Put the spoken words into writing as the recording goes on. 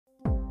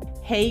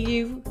Hey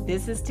you,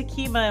 this is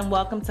Takima and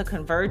welcome to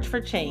Converge for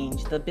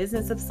Change, the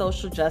Business of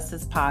Social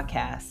Justice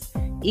podcast.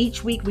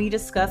 Each week we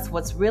discuss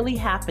what's really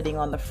happening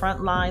on the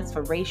front lines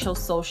for racial,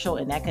 social,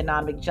 and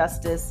economic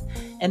justice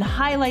and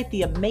highlight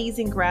the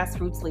amazing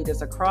grassroots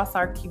leaders across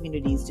our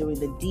communities doing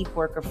the deep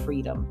work of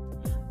freedom.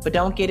 But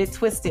don't get it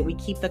twisted, we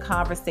keep the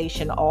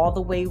conversation all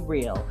the way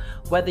real.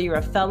 Whether you're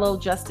a fellow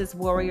justice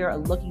warrior or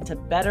looking to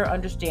better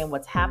understand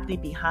what's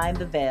happening behind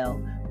the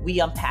veil, we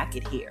unpack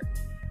it here.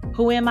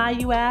 Who am I,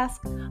 you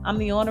ask? I'm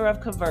the owner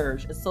of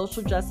Converge, a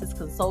social justice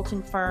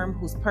consulting firm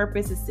whose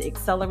purpose is to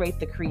accelerate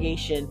the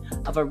creation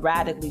of a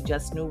radically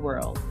just new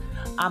world.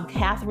 I'm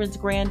Catherine's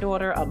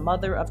granddaughter, a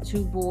mother of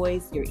 2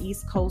 boys, your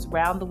East Coast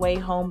round-the-way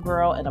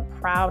homegirl, and a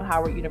proud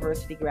Howard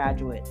University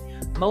graduate.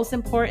 Most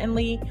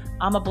importantly,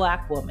 I'm a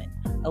Black woman,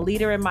 a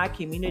leader in my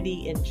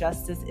community, and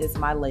justice is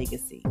my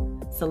legacy.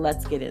 So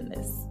let's get in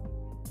this.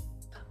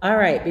 All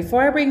right,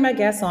 before I bring my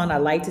guests on, I'd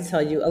like to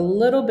tell you a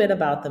little bit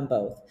about them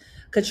both.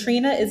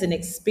 Katrina is an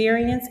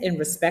experienced and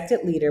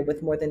respected leader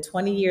with more than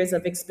 20 years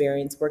of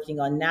experience working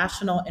on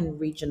national and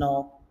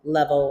regional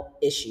level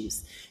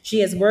issues. She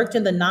has worked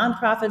in the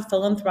nonprofit,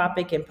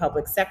 philanthropic, and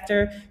public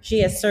sector.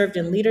 She has served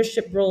in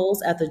leadership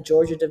roles at the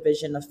Georgia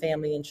Division of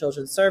Family and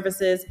Children's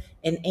Services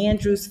and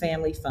Andrews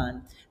Family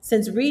Fund.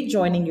 Since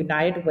rejoining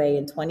United Way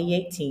in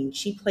 2018,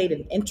 she played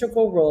an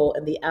integral role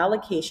in the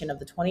allocation of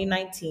the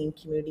 2019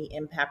 Community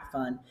Impact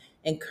Fund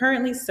and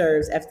currently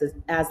serves as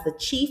the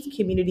Chief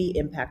Community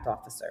Impact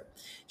Officer.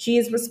 She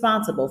is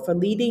responsible for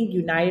leading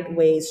United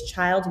Way's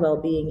Child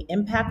Wellbeing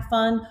Impact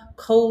Fund,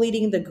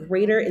 co-leading the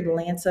Greater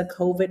Atlanta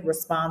COVID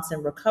Response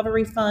and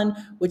Recovery Fund,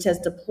 which has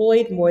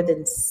deployed more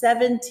than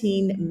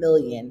 $17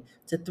 million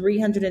to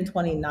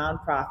 320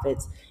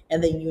 nonprofits,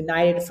 and the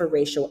United for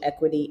Racial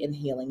Equity and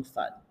Healing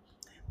Fund.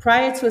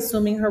 Prior to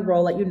assuming her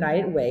role at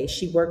United Way,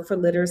 she worked for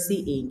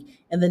Literacy Inc.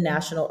 and the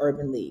National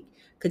Urban League.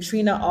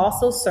 Katrina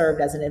also served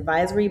as an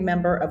advisory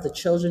member of the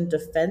Children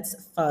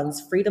Defense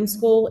Fund's Freedom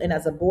School and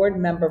as a board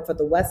member for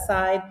the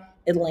Westside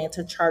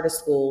Atlanta Charter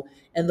School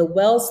and the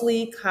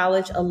Wellesley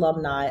College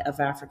Alumni of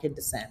African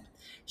Descent.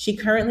 She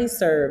currently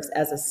serves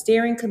as a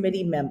steering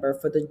committee member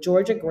for the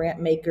Georgia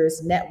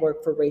Grantmakers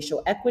Network for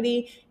Racial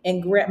Equity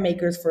and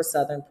Grantmakers for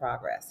Southern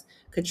Progress.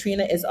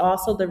 Katrina is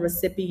also the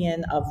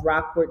recipient of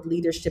Rockwood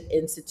Leadership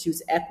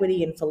Institute's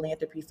Equity and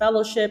Philanthropy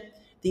Fellowship,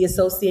 the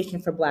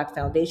Association for Black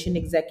Foundation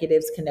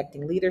Executives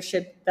Connecting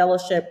Leadership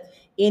Fellowship,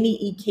 Annie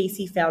E.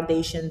 Casey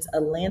Foundation's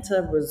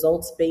Atlanta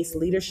Results-Based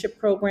Leadership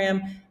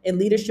Program, and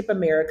Leadership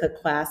America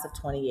Class of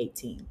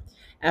 2018.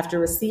 After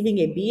receiving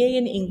a BA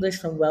in English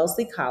from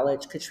Wellesley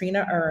College,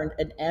 Katrina earned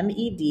an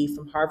MED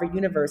from Harvard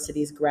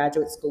University's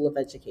Graduate School of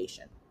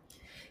Education.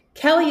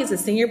 Kelly is a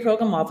senior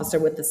program officer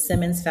with the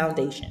Simmons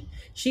Foundation.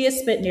 She has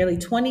spent nearly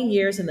 20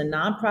 years in the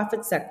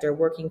nonprofit sector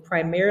working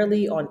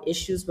primarily on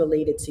issues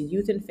related to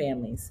youth and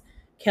families.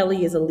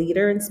 Kelly is a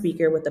leader and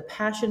speaker with a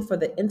passion for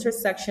the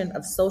intersection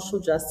of social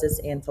justice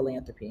and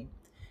philanthropy.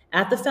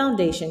 At the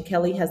foundation,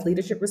 Kelly has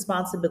leadership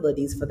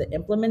responsibilities for the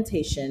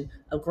implementation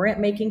of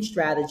grant-making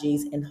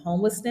strategies in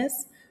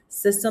homelessness,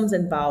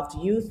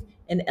 systems-involved youth,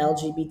 and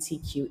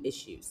LGBTQ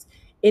issues.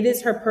 It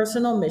is her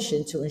personal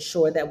mission to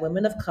ensure that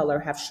women of color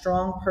have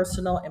strong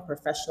personal and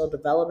professional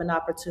development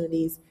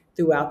opportunities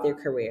throughout their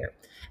career.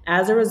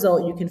 As a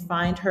result, you can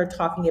find her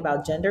talking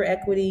about gender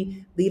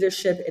equity,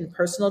 leadership, and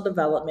personal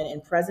development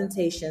in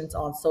presentations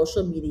on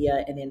social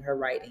media and in her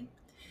writing.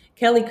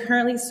 Kelly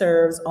currently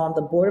serves on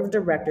the board of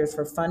directors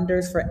for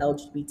Funders for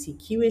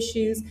LGBTQ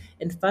Issues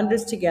and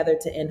Funders Together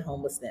to End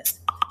Homelessness.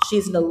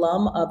 She's an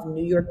alum of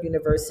New York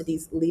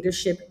University's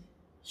Leadership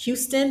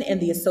Houston and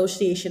the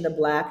Association of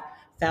Black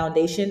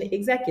Foundation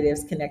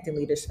Executives Connecting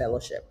Leaders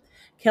Fellowship.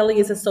 Kelly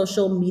is a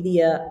social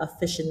media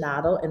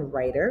aficionado and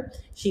writer.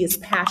 She is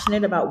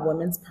passionate about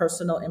women's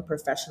personal and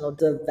professional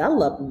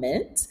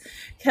development.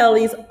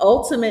 Kelly's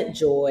ultimate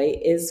joy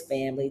is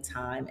family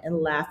time and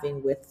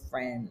laughing with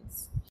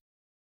friends.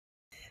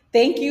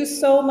 Thank you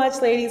so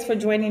much, ladies, for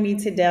joining me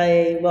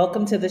today.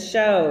 Welcome to the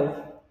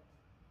show.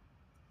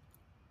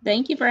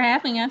 Thank you for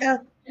having us. Oh,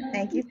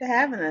 thank you for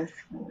having us.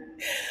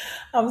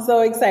 I'm so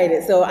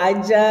excited. So I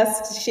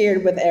just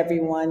shared with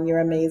everyone your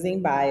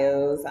amazing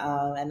bios.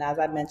 And as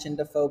I mentioned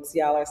to folks,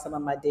 y'all are some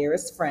of my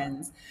dearest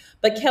friends.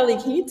 But Kelly,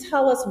 can you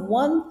tell us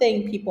one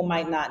thing people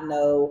might not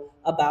know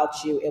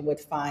about you and would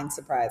find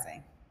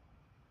surprising?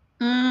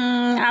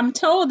 I'm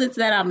told it's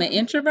that I'm an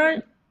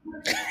introvert.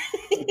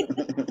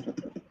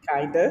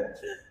 Kinda.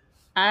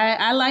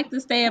 I like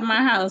to stay in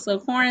my house, so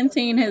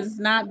quarantine has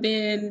not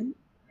been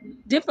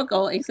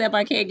difficult, except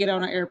I can't get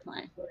on an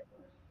airplane.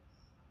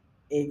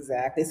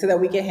 Exactly. So that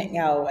we can hang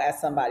out at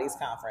somebody's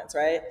conference,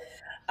 right?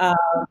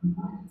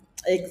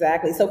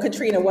 Exactly. So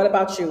Katrina, what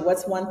about you?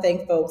 What's one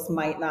thing folks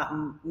might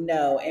not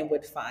know and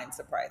would find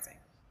surprising?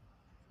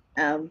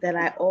 That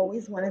I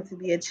always wanted to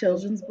be a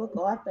children's book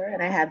author,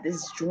 and I have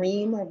this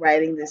dream of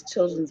writing this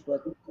children's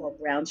book called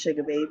Brown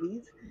Sugar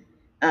Babies.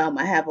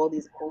 I have all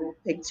these old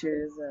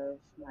pictures of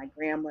my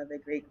grandmother,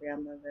 great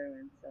grandmother,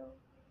 and so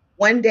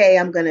one day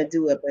I'm gonna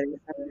do it, but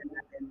it's something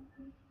I've been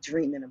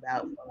dreaming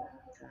about for a long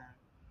time.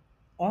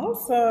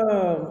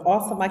 Awesome.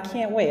 Awesome. I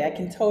can't wait. I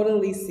can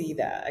totally see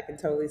that. I can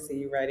totally see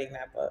you writing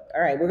that book.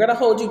 All right. We're going to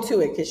hold you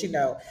to it because,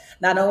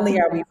 not only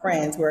are we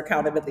friends, we're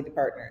accountability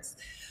partners.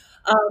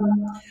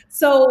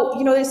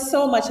 There's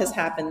so much has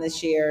happened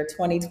this year,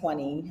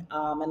 2020,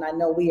 and I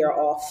know we are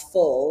all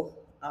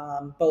full,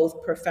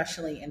 both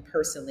professionally and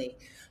personally.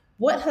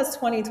 What has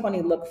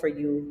 2020 look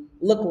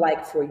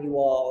like for you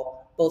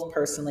all, both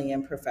personally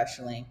and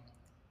professionally?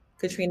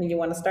 Katrina, you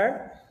want to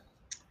start?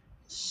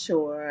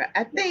 Sure.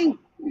 I think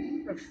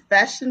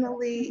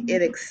professionally,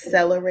 it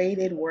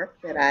accelerated work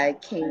that I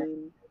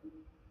came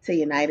to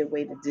United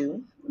Way to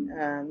do.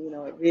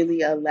 It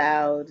really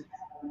allowed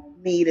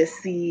me to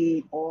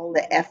see all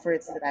the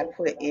efforts that I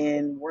put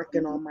in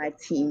working on my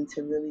team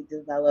to really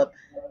develop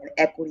an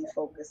equity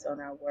focus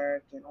on our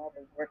work and all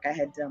the work I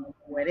had done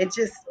before. And it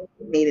just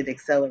made it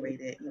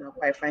accelerated.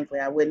 Quite frankly,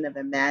 I wouldn't have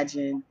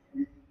imagined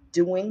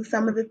doing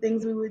some of the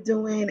things we were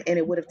doing, and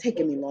it would have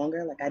taken me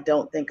longer. Like, I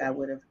don't think I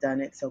would have done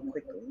it so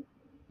quickly.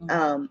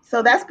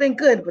 So that's been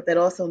good, but that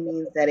also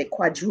means that it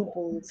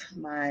quadrupled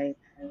my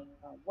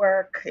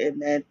work. It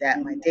meant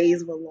that my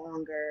days were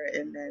longer.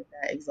 It meant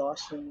that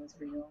exhaustion was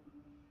real.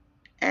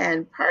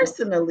 And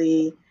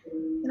personally,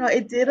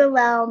 it did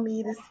allow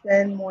me to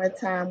spend more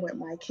time with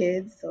my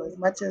kids. So as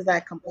much as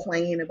I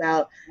complain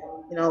about,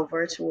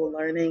 virtual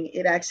learning,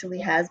 it actually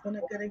has been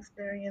a good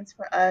experience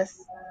for us.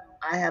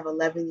 I have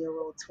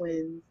 11-year-old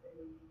twins,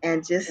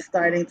 and just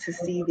starting to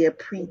see their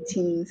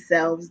preteen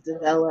selves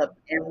develop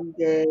every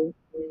day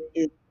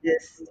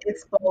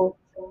it's both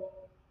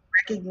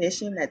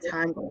recognition that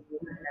time goes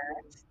really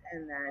fast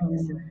and that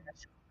this is a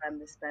special time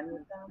to spend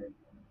with them,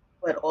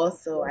 but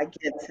also I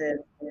get to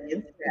dig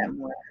into that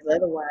more because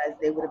otherwise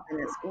they would have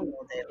been at school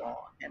all day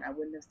long and I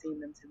wouldn't have seen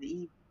them to the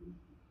evening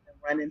and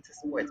run into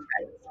sports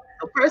practices.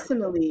 So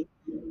personally,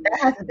 that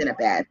hasn't been a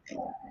bad thing.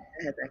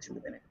 That has actually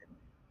been a good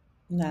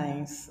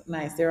Nice,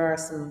 nice. There are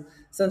some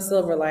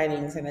silver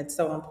linings, and it's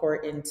so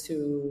important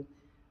to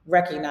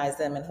recognize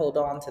them and hold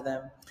on to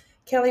them.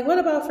 Kelly, what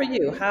about for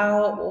you?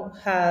 How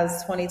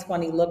has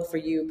 2020 looked for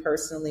you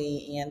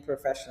personally and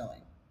professionally?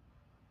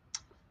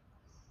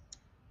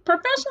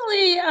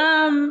 Professionally,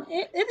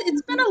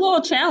 it's been a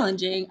little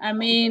challenging. I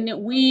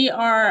mean, we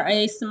are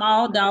a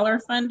small dollar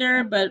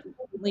funder, but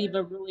leave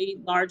a really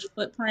large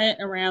footprint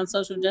around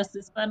social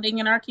justice funding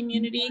in our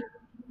community.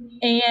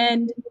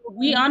 And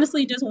we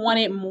honestly just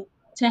wanted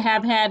to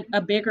have had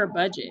a bigger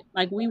budget.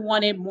 Like, we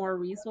wanted more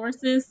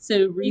resources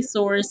to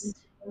resource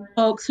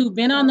folks who've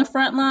been on the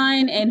front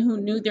line and who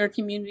knew their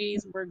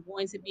communities were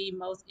going to be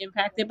most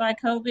impacted by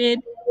COVID.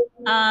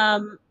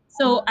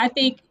 So I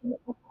think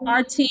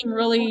our team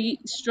really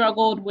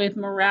struggled with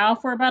morale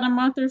for about a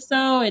month or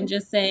so, and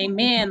just saying,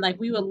 man, like,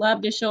 we would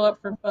love to show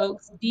up for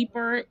folks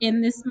deeper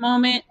in this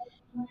moment.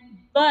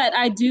 But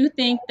I do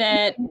think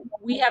that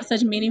we have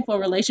such meaningful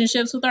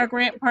relationships with our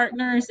grant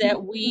partners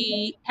that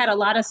we had a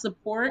lot of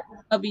support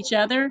of each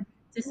other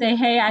to say,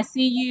 hey, I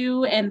see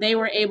you. And they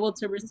were able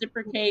to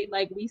reciprocate,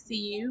 like, we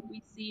see you.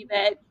 We see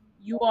that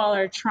you all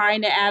are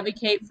trying to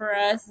advocate for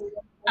us.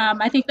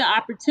 I think the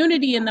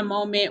opportunity in the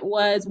moment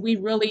was we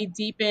really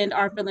deepened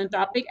our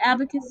philanthropic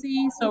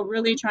advocacy. So,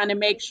 really trying to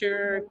make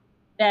sure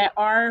that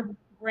our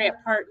grant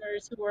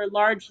partners, who are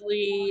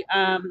largely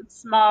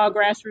small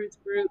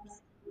grassroots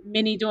groups,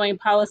 many doing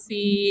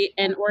policy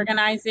and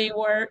organizing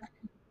work,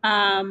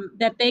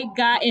 that they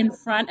got in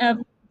front of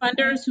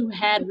funders who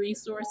had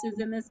resources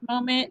in this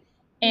moment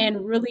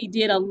and really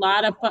did a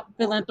lot of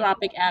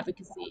philanthropic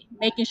advocacy,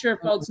 making sure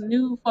folks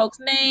knew folks'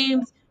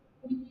 names,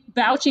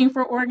 vouching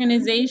for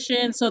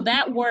organizations. So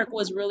that work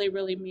was really,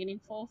 really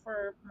meaningful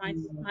for my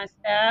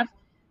staff.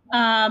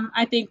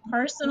 I think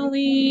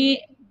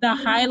personally, the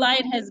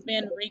highlight has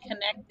been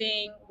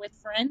reconnecting with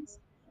friends.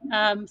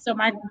 So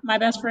my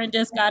best friend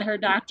just got her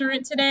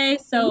doctorate today.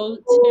 So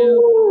to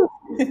Woo!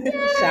 Shout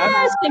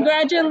Yes, out.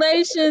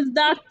 congratulations,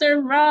 Dr.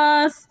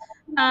 Ross.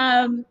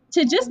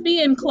 To just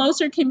be in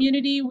closer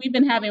community, we've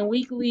been having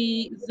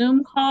weekly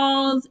Zoom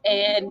calls,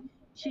 and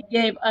she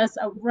gave us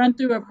a run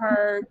through of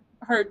her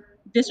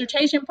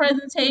dissertation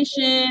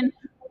presentation.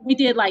 We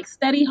did like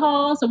study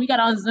hall, so we got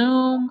on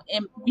Zoom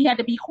and we had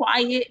to be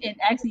quiet and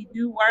actually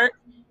do work.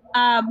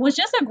 Was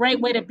just a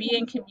great way to be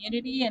in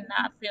community and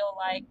not feel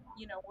like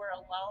we're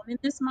alone in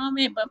this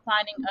moment, but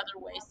finding other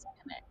ways to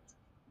connect.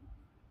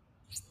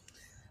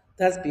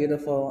 That's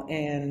beautiful.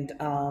 And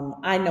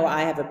I know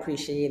I have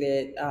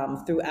appreciated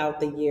throughout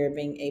the year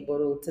being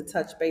able to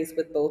touch base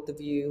with both of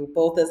you,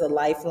 both as a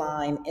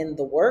lifeline in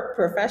the work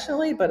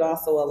professionally, but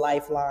also a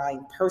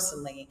lifeline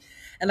personally.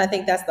 And I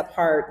think that's the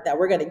part that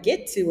we're going to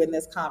get to in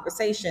this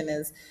conversation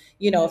is,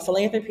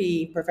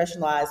 philanthropy,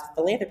 professionalized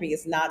philanthropy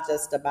is not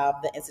just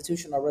about the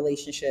institutional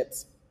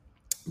relationships,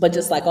 but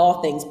just like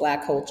all things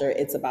Black culture,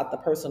 it's about the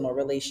personal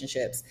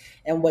relationships.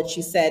 And what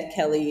you said,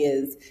 Kelly,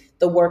 is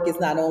the work is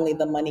not only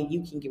the money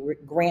you can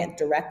grant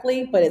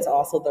directly, but it's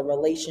also the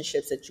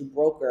relationships that you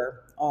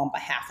broker on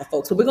behalf of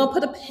folks. So we're going to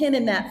put a pin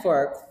in that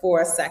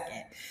for a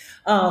second.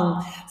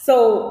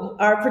 So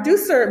our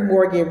producer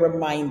Morgan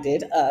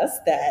reminded us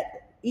that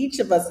each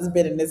of us has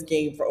been in this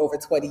game for over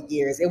 20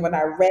 years. And when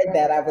I read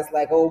that, I was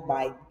like, oh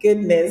my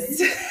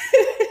goodness,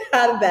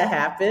 how did that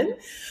happen?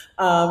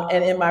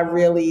 And am I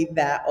really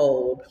that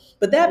old?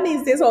 But that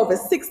means there's over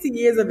 60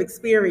 years of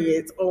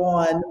experience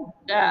on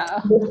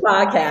Yeah. this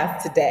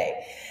podcast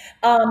today.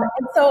 And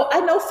so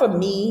I know for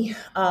me,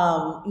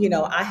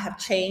 I have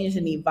changed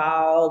and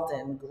evolved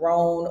and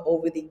grown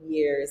over the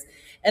years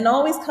and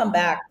always come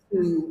back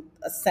to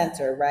a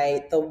center,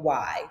 right? The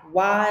why.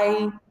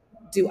 Why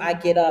do I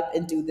get up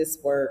and do this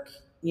work,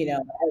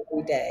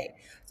 every day?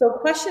 So,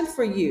 question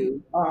for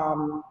you,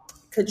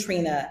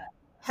 Katrina,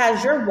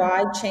 has your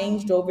why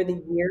changed over the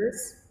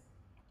years?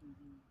 Mhm,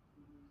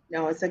 mhm.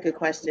 No, it's a good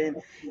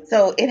question.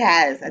 So it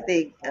has. I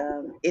think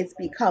it's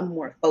become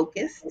more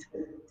focused.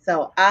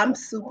 So I'm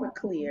super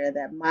clear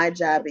that my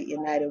job at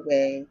United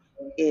Way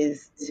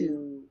is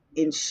to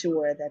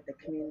ensure that the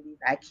communities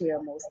I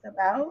care most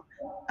about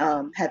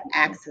have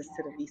access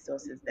to the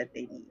resources that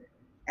they need.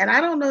 And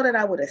I don't know that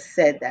I would have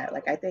said that.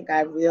 Like, I think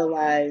I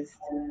realized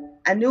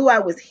I knew I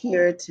was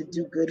here to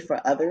do good for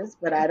others,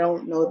 but I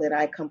don't know that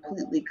I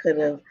completely could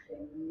have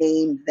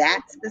named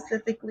that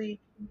specifically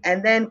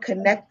and then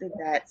connected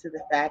that to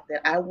the fact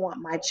that I want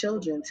my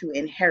children to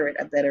inherit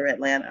a better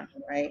Atlanta,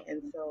 right?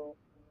 And so,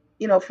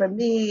 for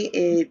me,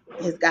 it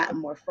has gotten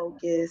more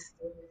focused.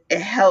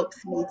 It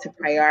helps me to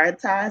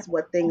prioritize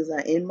what things are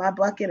in my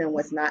bucket and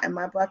what's not in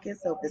my bucket.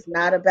 So if it's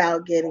not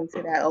about getting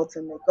to that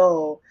ultimate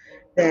goal,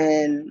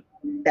 then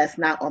that's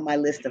not on my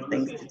list of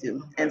things to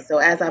do. And so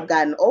as I've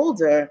gotten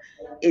older,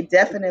 it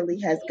definitely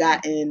has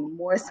gotten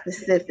more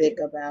specific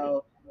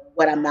about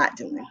what I'm not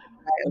doing,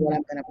 right? And what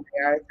I'm going to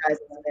prioritize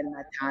and spend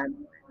my time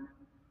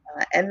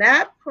on. And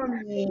that for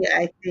me,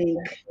 I think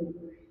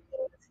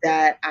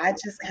that I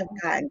just have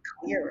gotten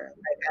clearer.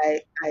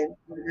 Like I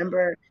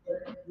remember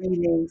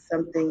reading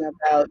something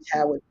about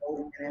Chadwick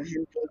Boseman and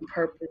him being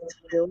purpose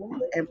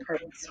filled and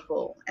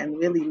purposeful and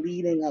really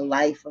leading a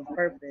life of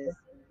purpose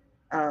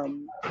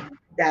um,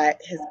 that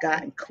has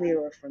gotten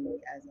clearer for me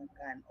as I've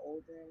gotten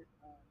older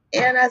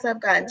and as I've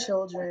gotten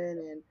children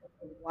and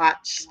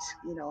watched,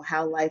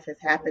 how life has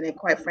happened. And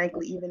quite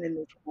frankly, even in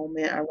this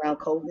moment around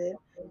COVID,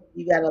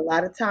 you got a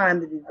lot of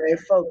time to be very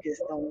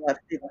focused on what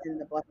fits in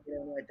the bucket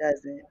and what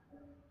doesn't.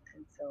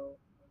 And so,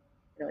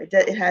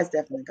 it has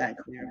definitely gotten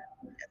clearer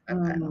as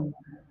I've gotten older. Mm.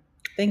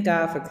 Thank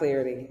God for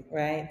clarity,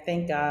 right?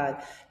 Thank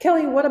God.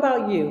 Kelly, what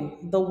about you?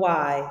 The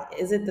why.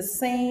 Is it the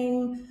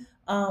same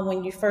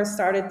when you first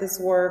started this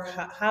work?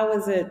 How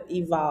has it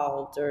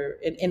evolved?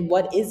 And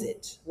what is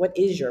it? What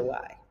is your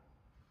why?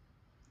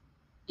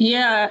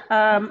 Yeah,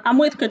 I'm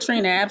with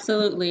Katrina.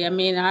 Absolutely. I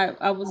mean,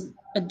 I was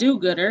a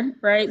do-gooder,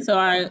 right? So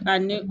I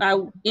knew I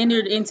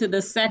entered into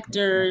the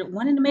sector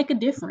wanting to make a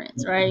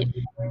difference, right?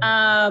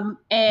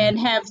 And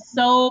have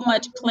so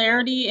much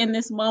clarity in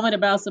this moment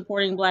about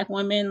supporting Black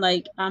women.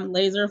 Like, I'm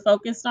laser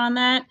focused on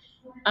that,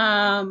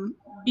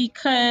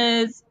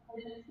 because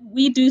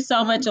we do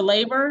so much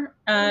labor,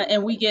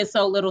 and we get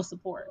so little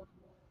support.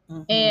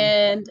 Hmm.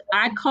 And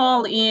I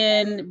call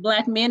in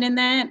Black men in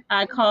that.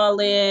 I call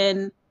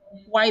in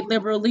white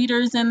liberal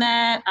leaders in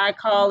that. I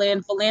call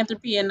in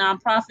philanthropy and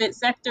nonprofit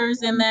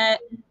sectors in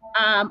that.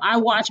 I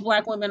watch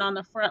Black women on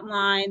the front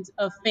lines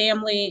of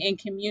family and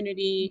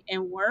community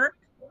and work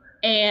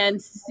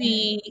and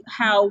see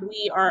how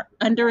we are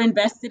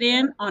underinvested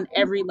in on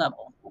every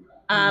level.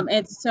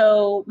 And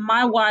so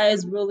my why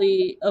has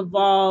really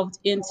evolved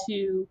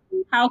into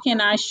how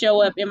can I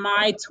show up in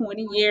my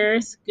 20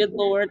 years, good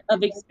Lord,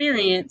 of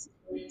experience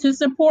to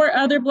support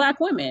other Black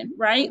women,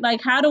 right?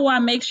 Like, how do I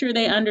make sure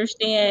they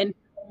understand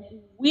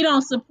we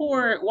don't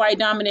support white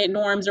dominant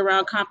norms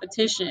around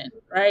competition,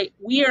 right?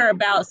 We are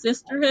about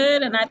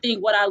sisterhood. And I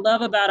think what I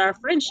love about our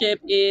friendship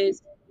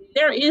is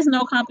there is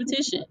no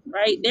competition,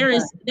 right? There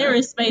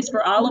is space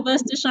for all of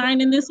us to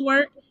shine in this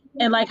work.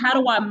 And like, how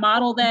do I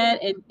model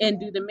that and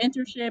do the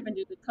mentorship and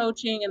do the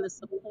coaching and the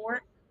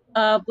support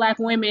of Black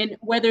women,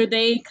 whether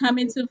they come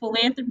into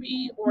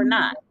philanthropy or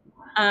not?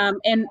 And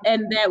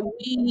that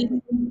we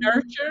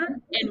nurture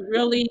and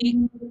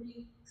really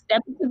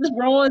step into this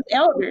role as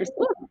elders.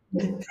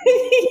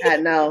 I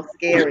know,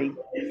 scary.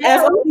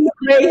 As Yeah, all these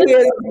gray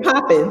hairs are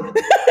popping,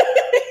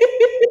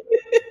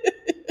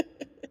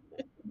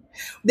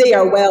 they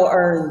are well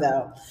earned,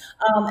 though.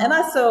 And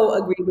I so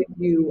agree with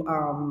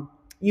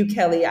you,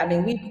 Kelly. I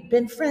mean, we've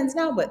been friends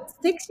now, what,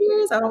 6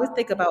 years? I always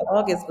think about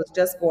August was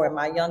just born,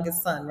 my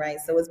youngest son, right?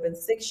 So it's been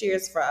 6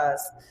 years for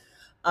us.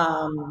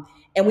 Um,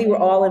 and we were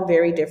all in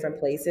very different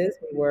places.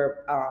 We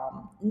were,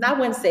 I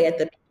wouldn't say at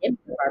the beginning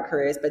of our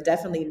careers, but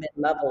definitely mid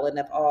level and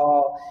have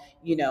all,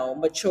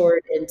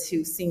 matured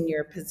into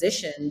senior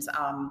positions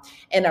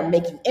and are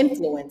making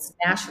influence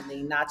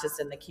nationally, not just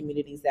in the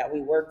communities that we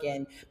work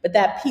in. But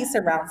that piece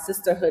around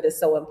sisterhood is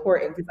so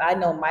important because I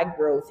know my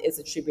growth is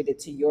attributed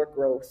to your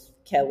growth.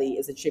 Kelly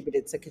is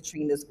attributed to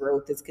Katrina's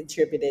growth, is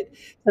contributed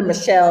to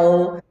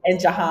Michelle and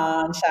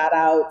Jahan, shout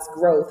outs,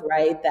 growth,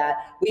 right? That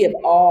we have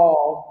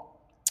all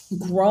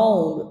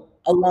grown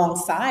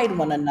alongside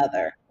one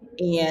another.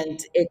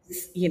 And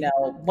it's,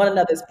 one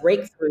another's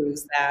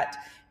breakthroughs that,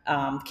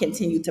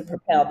 continue to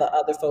propel the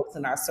other folks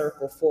in our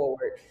circle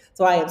forward.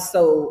 So I am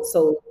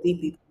so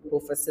deeply thankful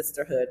for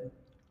sisterhood.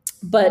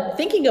 But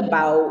thinking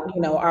about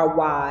our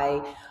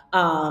why,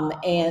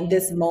 and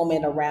this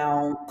moment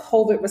around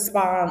COVID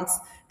response,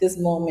 this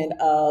moment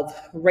of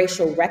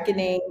racial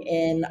reckoning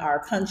in our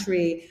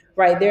country,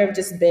 right? There have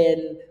just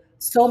been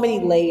so many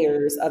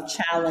layers of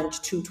challenge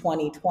to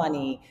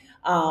 2020.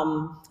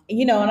 And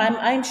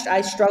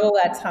I struggle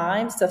at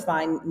times to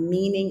find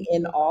meaning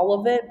in all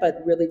of it,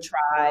 but really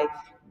try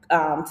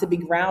to be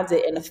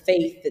grounded in a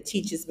faith that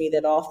teaches me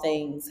that all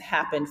things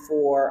happen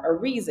for a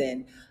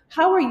reason.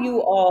 How are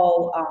you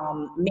all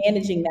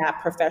managing that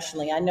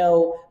professionally? I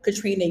know,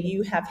 Katrina,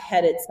 you have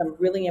headed some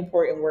really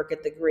important work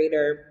at the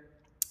Greater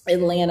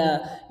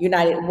Atlanta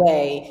United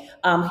Way.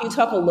 Can you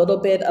talk a little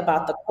bit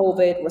about the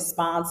COVID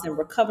Response and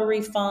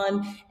Recovery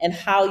Fund and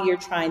how you're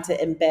trying to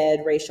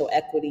embed racial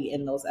equity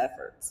in those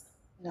efforts?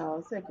 No,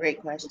 it's a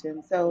great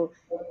question. So,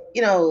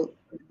 you know,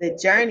 the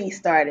journey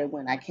started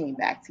when I came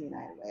back to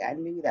United Way. I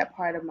knew that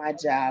part of my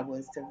job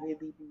was to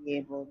really be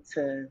able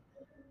to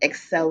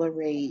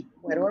accelerate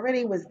what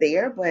already was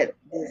there, but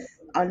this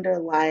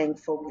underlying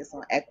focus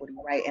on equity,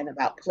 right, and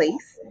about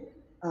place.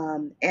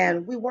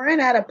 And we weren't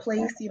at a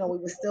place, we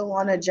were still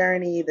on a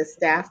journey. The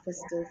staff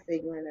was still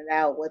figuring it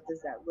out. What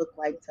does that look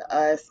like to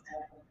us?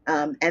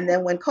 And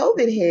then when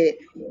COVID hit,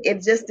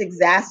 it just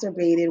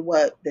exacerbated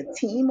what the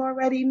team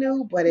already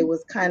knew, but it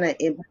was kind of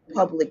in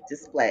public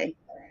display.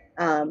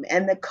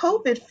 And the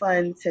COVID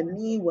fund to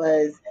me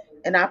was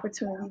an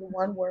opportunity to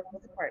one, work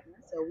with a partner.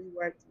 So we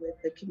worked with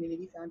the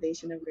Community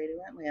Foundation of Greater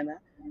Atlanta,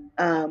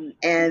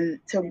 and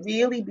to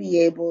really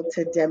be able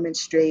to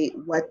demonstrate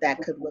what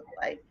that could look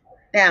like.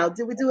 Now,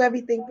 did we do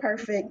everything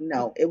perfect?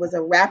 No. It was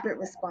a rapid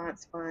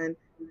response fund.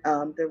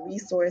 The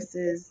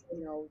resources,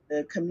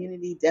 the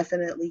community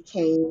definitely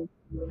came.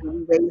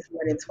 We raised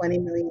more than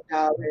 $20 million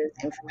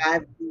in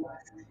 5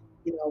 weeks.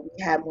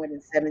 We have more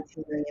than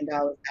 $17 million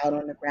out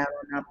on the ground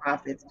on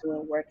nonprofits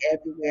doing work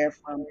everywhere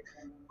from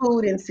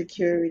food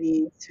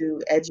insecurity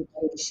to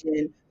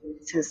education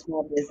to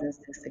small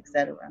businesses,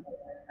 etc.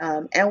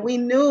 And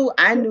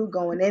I knew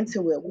going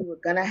into it, we were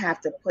going to have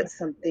to put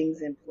some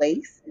things in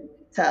place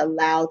to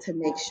allow to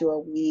make sure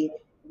we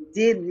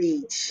did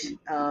reach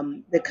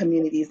the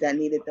communities that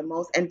needed the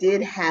most and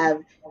did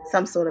have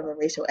some sort of a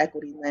racial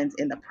equity lens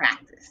in the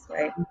practice,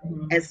 right?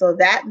 And so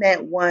that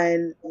meant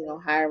one,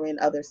 hiring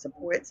other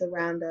supports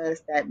around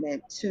us. That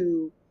meant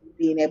two,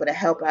 being able to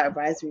help our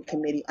advisory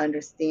committee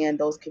understand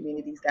those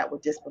communities that were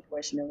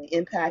disproportionately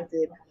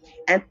impacted.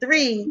 And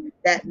three,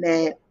 that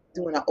meant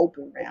doing an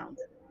open round,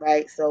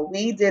 right? So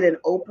we did an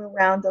open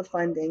round of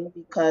funding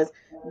because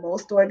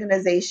most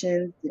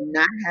organizations did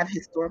not have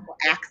historical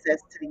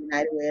access to the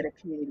United Way of the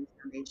Community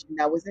Foundation.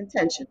 That was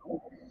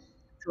intentional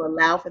to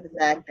allow for the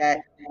fact that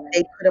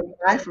they could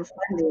apply for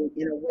funding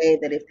in a way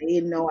that if they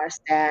didn't know our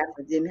staff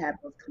or didn't have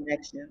those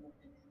connections.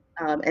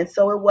 And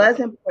so it was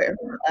important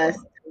for us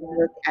to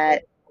look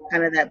at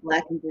kind of that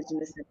Black,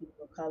 Indigenous, and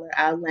people of color.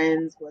 Our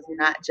lens was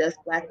not just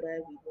Black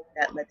led, we looked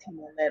at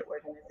Latino led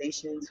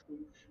organizations who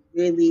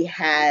really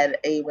had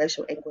a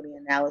racial equity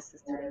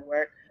analysis to their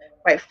work.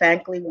 Quite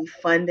frankly, we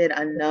funded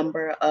a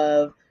number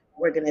of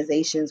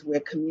organizations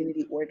where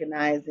community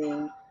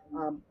organizing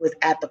was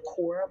at the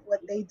core of what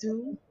they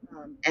do.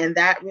 And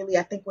that really,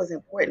 I think, was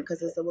important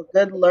because it's a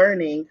good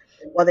learning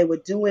while they were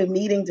doing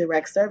meeting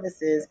direct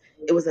services.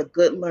 It was a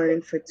good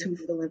learning for two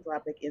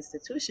philanthropic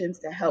institutions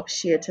to help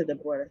share to the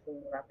broader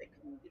philanthropic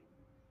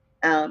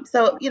community.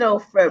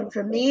 So,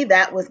 for me,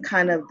 that was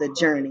kind of the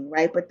journey,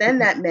 right? But then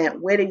that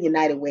meant where did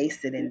United Way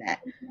sit in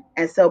that?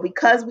 And so,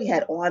 because we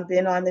had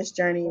been on this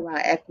journey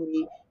around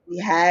equity, we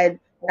had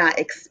not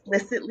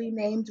explicitly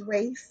named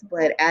race,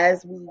 but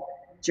as we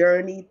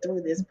journeyed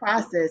through this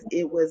process,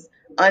 it was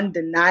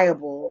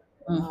undeniable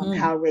Mm-hmm.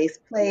 how race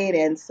played.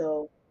 And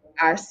so,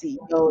 our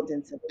CEO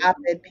did some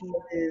op-ed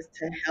pieces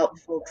to help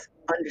folks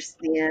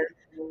understand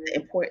the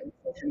importance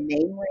to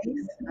name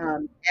race.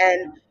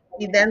 And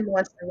we then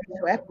launched the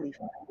Racial Equity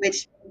Fund,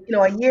 which,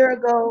 a year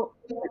ago,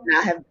 we would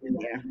not have been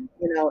there.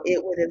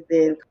 It would have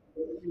been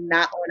completely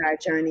not on our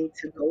journey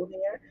to go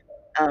there.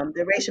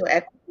 The Racial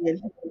Equity and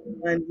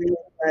Healing Fund really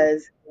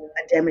was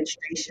a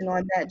demonstration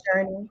on that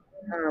journey,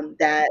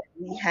 that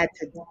we had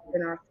to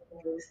deepen our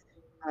focus,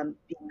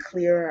 be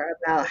clearer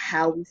about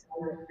how we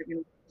support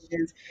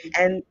organizations,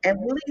 and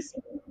really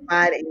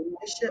provide a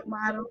leadership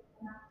model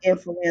in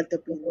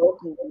philanthropy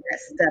locally that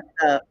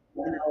stepped up,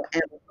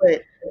 and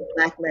put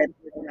Black-led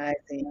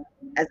organizing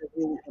as a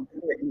really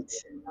important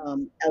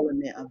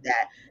element of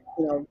that.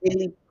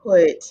 Really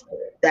put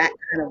that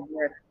kind of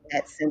work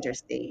at center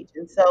stage.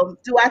 And so,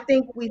 do I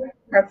think we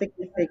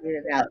perfectly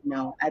figured it out?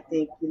 No. I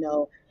think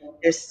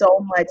there's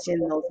so much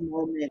in those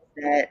moments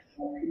that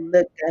we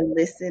look and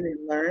listen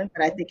and learn,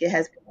 but I think it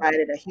has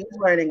provided a huge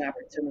learning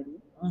opportunity,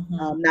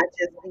 Mm-hmm. not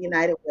just for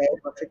United Way,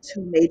 but for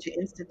two major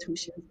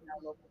institutions in our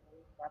local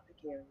philanthropic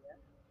area.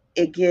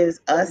 It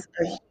gives us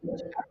a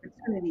huge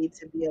opportunity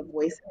to be a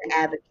voice and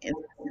advocate, and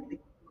specifically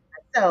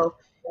for myself,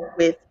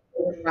 with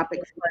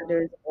philanthropic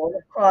funders all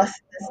across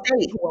the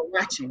state who are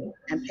watching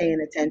and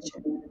paying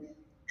attention.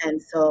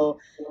 And so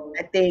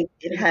I think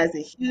it has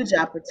a huge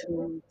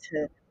opportunity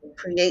to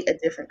create a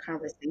different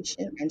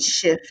conversation and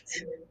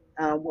shift.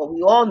 What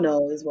we all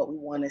know is what we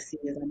want to see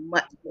is a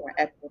much more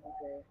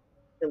equitable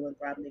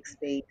philanthropic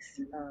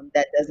space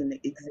that doesn't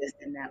exist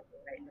in that way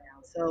right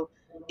now. So,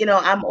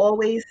 I'm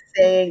always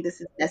saying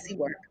this is messy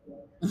work.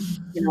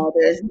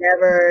 There's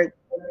never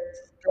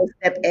go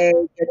step A,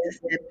 get to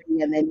step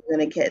B, and then you're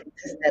going to get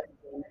to step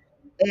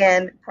C.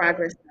 And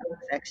progress, not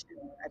perfection.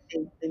 I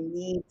think the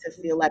need to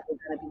feel like we're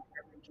going to be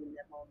perfect in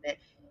that moment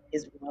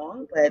is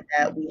wrong, but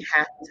that we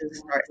have to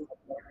start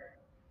somewhere.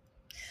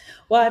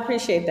 Well, I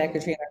appreciate that,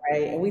 Katrina,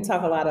 right? And we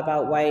talk a lot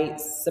about white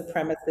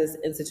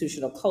supremacist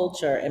institutional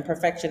culture, and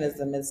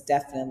perfectionism is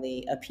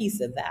definitely a piece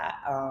of that.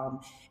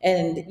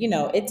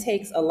 It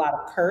takes a lot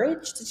of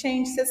courage to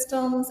change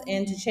systems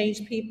and to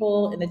change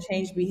people and to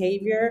change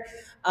behavior.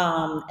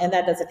 And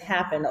that doesn't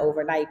happen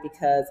overnight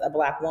because a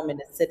Black woman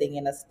is sitting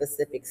in a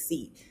specific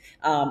seat.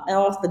 And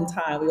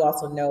oftentimes, we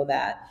also know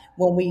that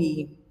when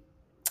we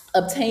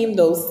obtain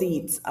those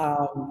seats,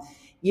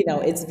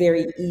 it's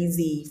very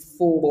easy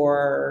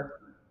for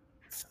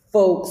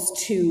folks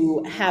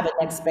to have an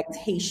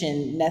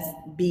expectation that's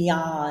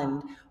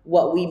beyond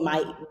what we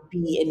might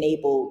be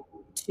enabled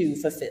to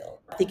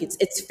fulfill. I think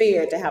it's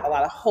fair to have a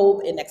lot of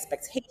hope and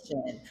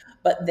expectation,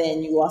 but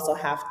then you also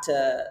have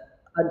to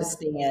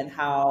understand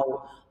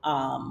how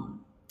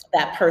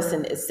that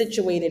person is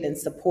situated and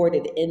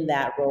supported in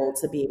that role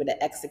to be able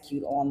to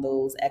execute on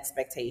those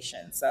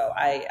expectations. So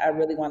I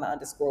really want to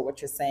underscore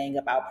what you're saying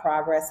about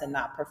progress and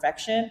not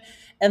perfection,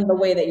 and the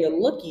way that you're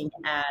looking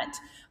at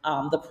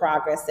the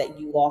progress that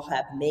you all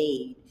have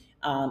made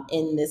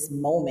in this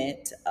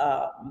moment.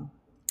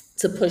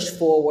 To push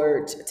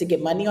forward, to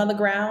get money on the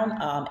ground,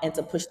 and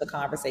to push the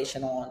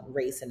conversation on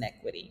race and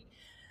equity.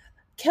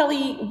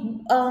 Kelly,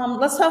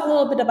 let's talk a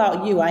little bit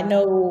about you. I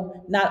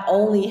know not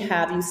only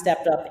have you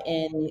stepped up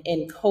in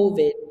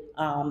COVID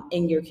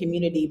in your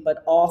community,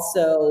 but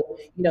also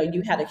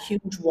you had a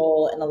huge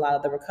role in a lot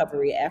of the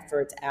recovery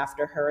efforts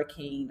after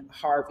Hurricane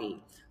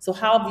Harvey. So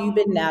how have you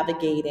been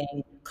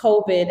navigating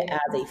COVID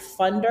as a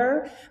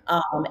funder?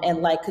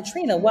 And like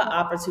Katrina, what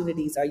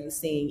opportunities are you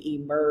seeing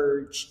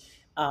emerge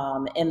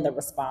in the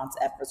response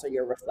efforts or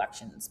your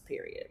reflections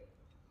period?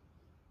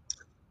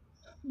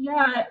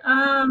 Yeah,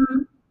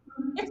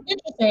 it's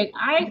interesting.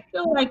 I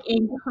feel like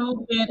in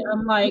COVID,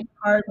 unlike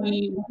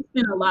Harvey, we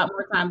spent a lot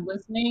more time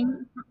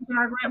listening to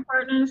our grant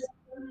partners.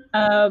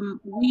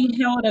 We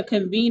held a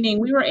convening.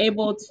 We were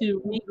able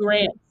to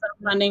re-grant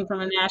some funding from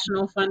a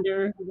national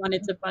funder who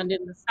wanted to fund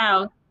in the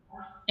South.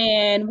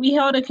 And we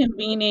held a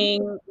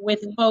convening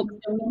with folks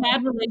that we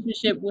had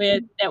relationship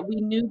with that we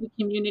knew the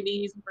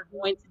communities were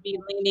going to be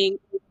leaning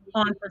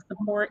on for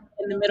support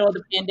in the middle of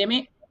the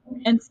pandemic,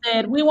 and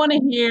said, we want to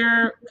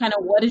hear kind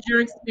of what is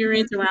your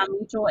experience around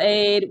mutual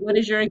aid? What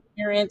is your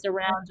experience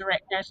around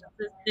direct cash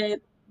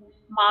assistance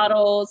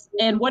models?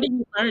 And what are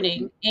you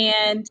learning?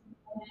 And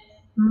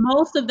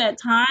most of that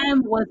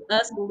time was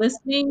us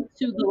listening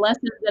to the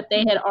lessons that they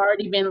had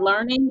already been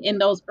learning in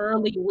those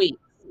early weeks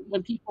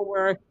when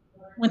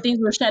things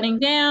were shutting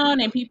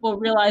down and people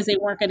realized they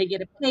weren't going to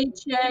get a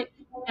paycheck,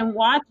 and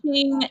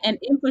watching an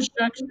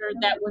infrastructure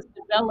that was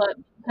developed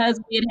because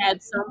we had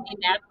had so many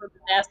natural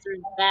disasters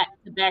back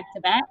to back to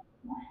back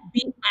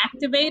be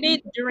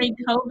activated during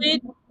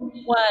COVID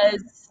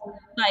was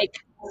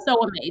like so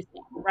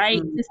amazing, right?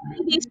 To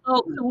see these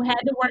folks who had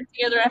to work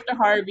together after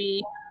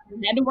Harvey, who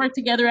had to work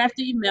together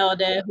after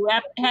Imelda, who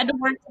had to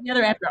work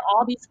together after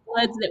all these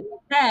floods that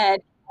we've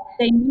had,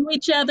 they knew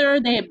each other,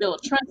 they had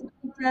built trust with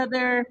each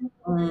other,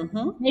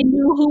 Mm-hmm. they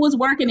knew who was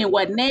working in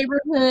what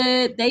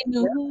neighborhood, they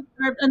knew who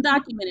served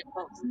undocumented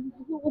folks,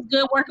 who was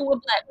good working with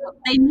Black folks.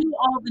 They knew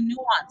all the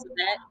nuance of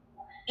that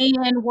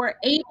and were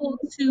able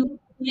to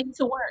get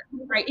to work,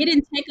 right? It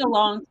didn't take a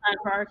long time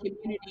for our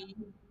community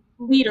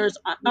leaders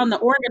on the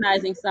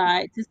organizing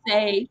side to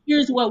say,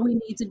 here's what we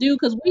need to do,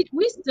 because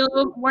we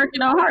still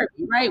working on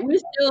Harvey, right? We're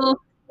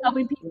still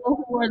helping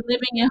people who are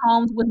living in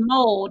homes with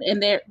mold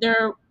and their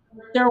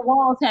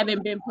walls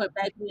haven't been put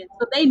back in.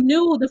 So they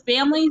knew the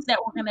families that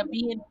were going to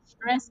be in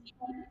distress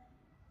immediately.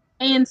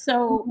 And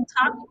so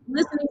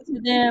listening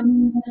to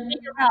them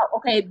figure out,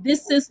 okay,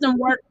 this system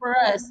worked for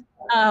us.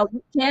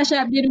 Cash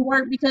App didn't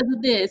work because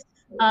of this.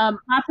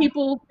 My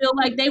people feel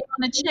like they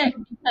want to check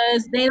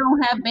because they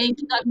don't have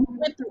banking. Like we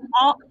went through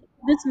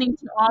listening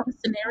to all the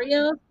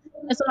scenarios.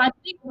 And so I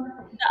think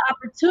the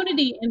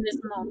opportunity in this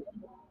moment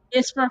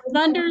is for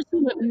funders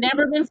who have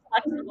never been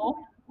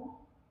flexible,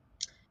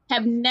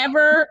 have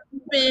never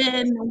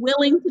been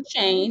willing to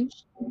change,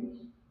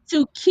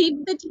 to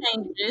keep the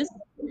changes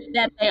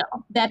that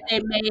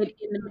they made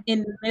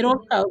in the middle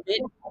of COVID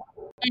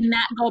and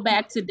not go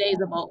back to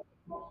days of old,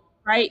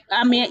 right?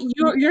 I mean,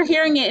 you're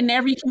hearing it in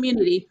every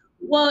community.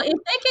 Well, if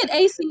they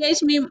can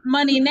ACH me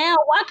money now,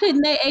 why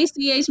couldn't they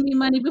ACH me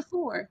money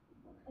before?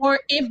 Or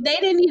if they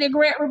didn't need a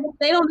grant report,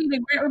 they don't need a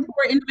grant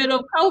report in the middle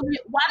of COVID.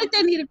 Why did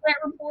they need a grant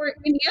report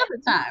any other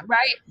time,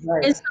 right?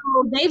 Right. And so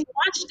they've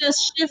watched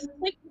us shift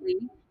quickly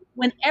quickly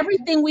when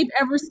everything we've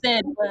ever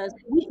said was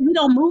we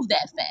don't move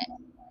that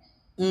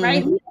fast,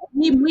 right? Mhm.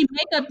 We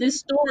make up this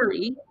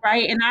story,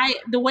 right? And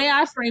the way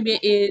I frame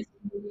it is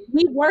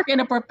we work in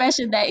a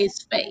profession that is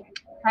fake,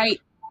 right?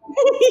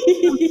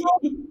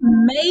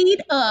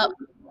 Made up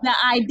the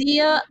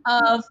idea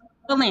of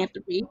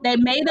philanthropy. They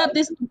made up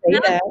this Say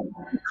not that.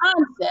 the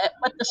concept,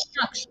 but the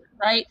structure,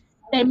 right?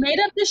 They made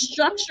up this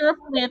structure of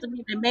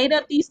philanthropy. They made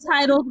up these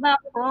titles about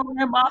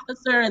program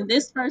officer and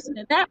this person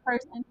and that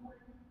person,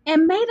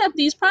 and made up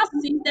these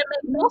processes that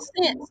make no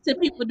sense to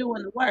people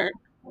doing the work.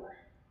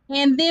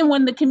 And then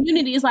when the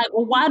community is like,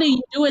 well, why do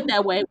you do it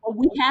that way? Well,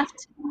 we have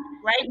to,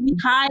 right? We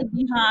hide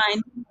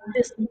behind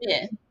this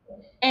myth.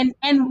 And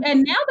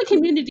now the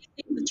community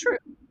sees the truth,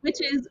 which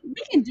is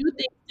we can do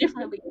things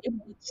differently if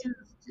we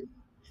choose to,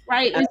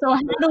 right? And so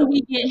how do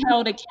we get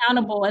held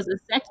accountable as a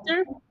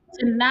sector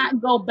to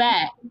not go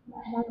back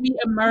when we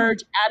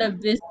emerge out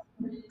of this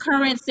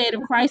current state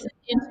of crisis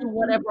into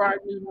whatever our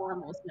new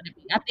normal is going to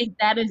be? I think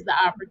that is the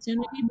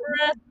opportunity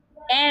for us.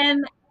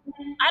 And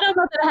I don't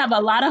know that I have a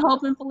lot of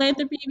hope in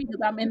philanthropy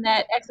because I'm in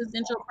that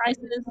existential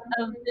crisis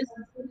of this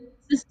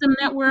system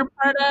that we're a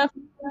part of.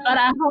 But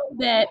I hope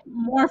that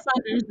more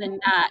funders than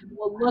not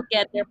will look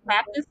at their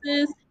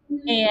practices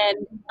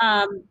and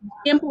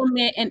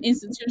implement and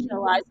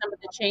institutionalize some of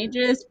the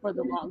changes for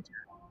the long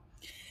term.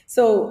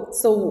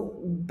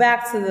 So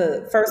back to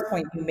the first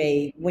point you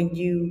made, when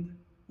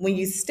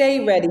you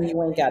stay ready,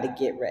 you ain't got to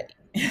get ready.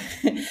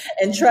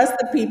 And trust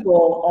the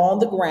people on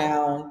the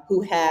ground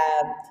who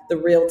have the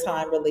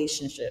real-time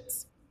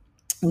relationships.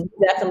 We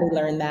definitely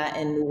learned that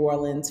in New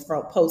Orleans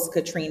from post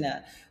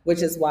Katrina,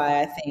 which is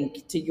why I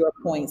think, to your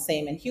point,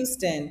 same in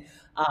Houston,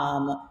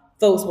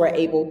 folks were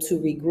able to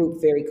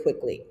regroup very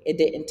quickly. It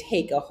didn't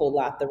take a whole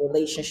lot. The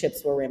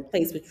relationships were in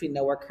place between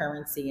Nowhere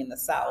Currency and the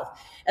South.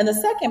 And the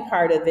second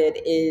part of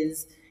it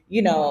is,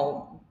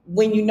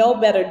 when you know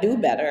better, do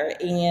better.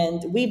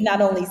 And we've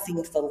not only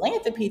seen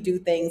philanthropy do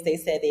things they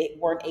said they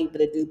weren't able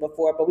to do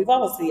before, but we've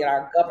also seen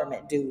our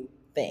government do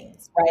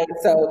things, right?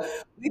 So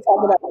we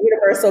talk about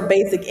universal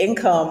basic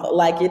income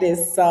like it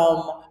is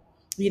some,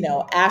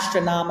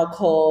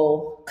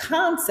 astronomical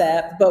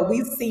concept, but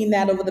we've seen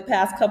that over the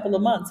past couple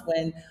of months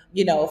when,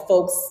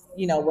 folks,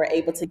 were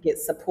able to get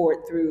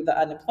support through the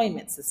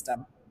unemployment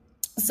system.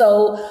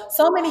 So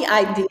many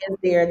ideas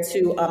there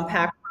to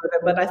unpack further,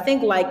 but I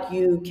think, like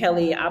you,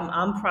 Kelly,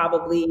 I'm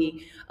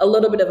probably a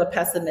little bit of a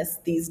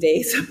pessimist these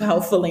days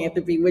about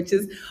philanthropy, which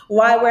is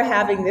why we're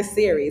having this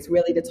series,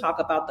 really to talk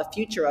about the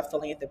future of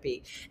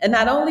philanthropy. And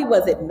not only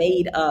was it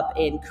made up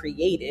and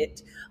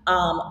created,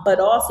 but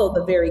also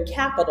the very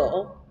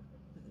capital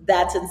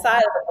that's inside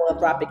of the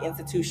philanthropic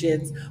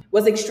institutions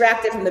was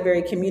extracted from the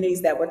very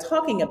communities that we're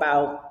talking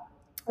about.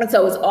 And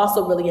so it's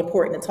also really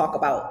important to talk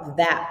about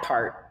that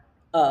part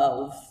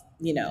of,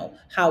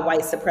 how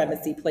white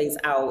supremacy plays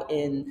out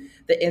in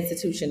the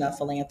institution of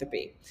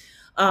philanthropy.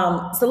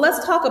 So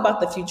let's talk about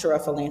the future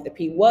of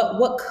philanthropy.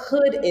 What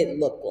could it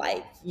look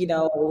like?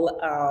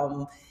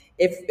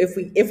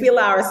 If we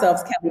allow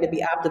ourselves, Kelly, to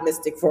be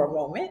optimistic for a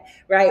moment,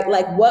 right?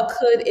 Like, what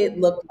could it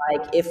look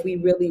like if we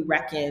really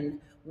reckon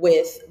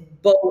with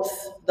both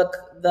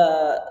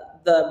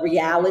the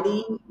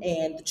reality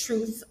and the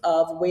truth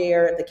of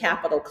where the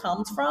capital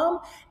comes from,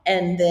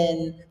 and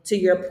then, to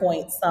your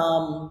point,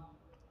 some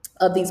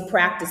of these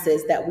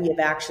practices that we have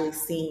actually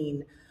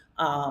seen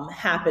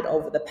happen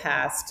over the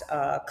past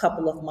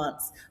couple of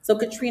months. So,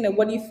 Katrina,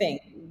 what do you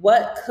think?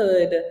 What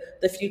could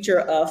the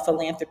future of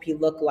philanthropy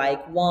look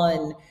like?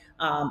 One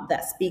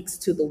that speaks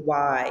to the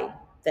why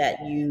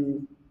that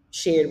you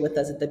shared with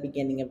us at the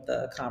beginning of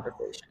the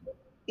conversation.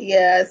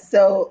 Yeah,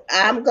 so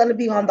I'm going to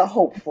be on the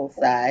hopeful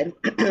side.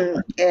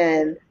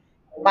 And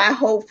my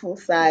hopeful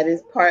side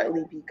is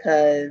partly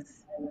because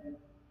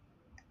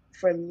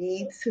for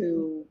me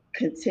to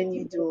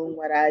continue doing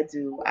what I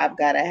do, I've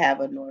got to have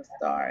a North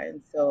Star.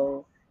 And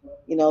so,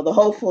 the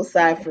hopeful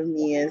side for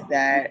me is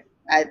that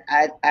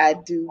I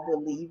do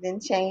believe in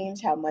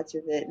change. How much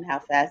of it and how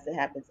fast it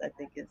happens, I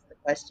think, is the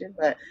question.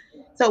 But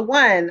so,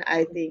 one,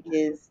 I think,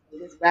 is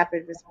this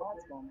rapid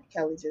response moment.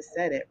 Kelly just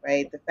said it,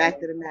 right? The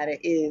fact of the matter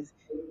is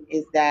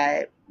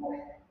that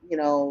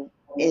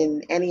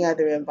in any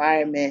other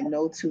environment,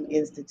 no two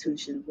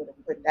institutions would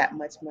have put that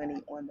much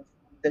money on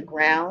the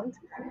ground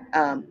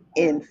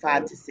in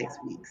 5 to 6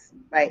 weeks,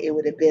 right? It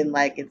would have been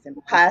like, it's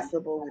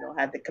impossible. We don't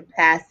have the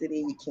capacity.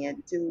 You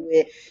can't do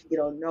it.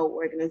 No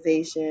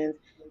organizations.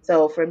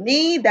 So for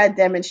me, that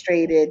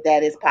demonstrated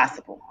that it's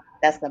possible.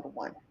 That's number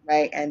one,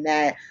 right? And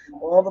that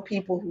all the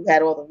people who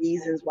had all the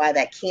reasons why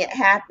that can't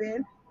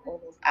happen,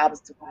 all those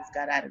obstacles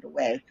got out of the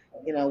way.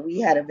 We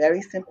had a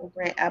very simple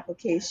grant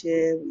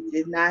application. We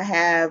did not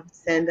have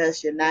send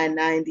us your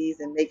 990s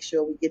and make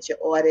sure we get your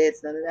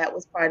audits. None of that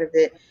was part of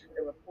it.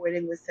 The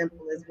reporting was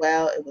simple as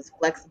well. It was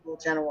flexible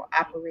general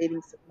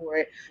operating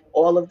support.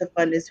 All of the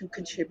funders who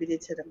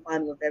contributed to the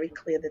fund were very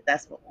clear that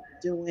that's what we were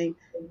doing.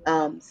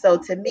 So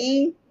to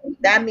me,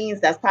 that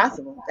means that's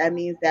possible. That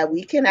means that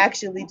we can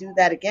actually do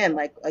that again.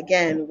 Like,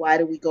 again, why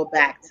do we go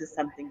back to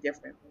something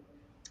different?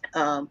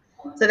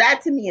 So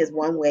that to me is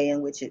one way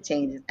in which it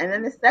changes. And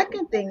then the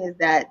second thing is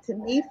that to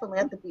me,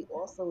 philanthropy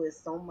also is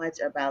so much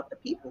about the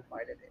people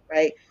part of it,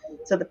 right?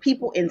 So the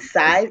people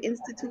inside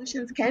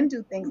institutions can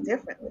do things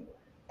differently.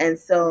 And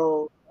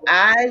so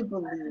I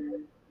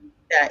believe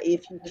that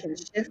if you can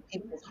shift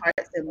people's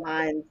hearts and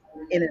minds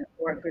in an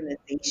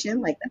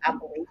organization, like the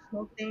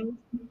operational things,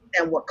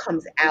 then what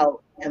comes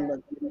out can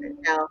look different.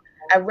 Now,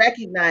 I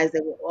recognize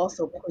that we're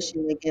also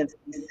pushing against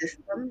these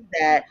systems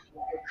that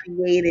were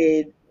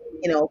created,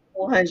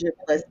 400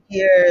 plus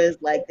years.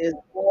 Like there's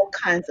all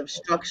kinds of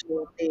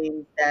structural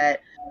things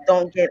that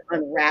don't get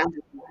unraveled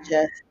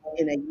just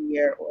in a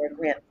year or a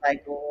grant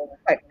cycle, or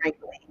quite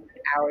frankly, in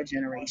our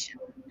generation.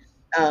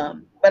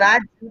 But I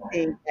do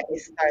think that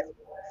it starts with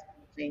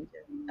small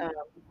changes.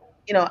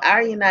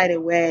 Our United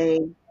Way,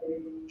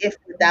 if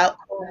without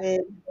COVID,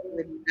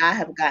 would not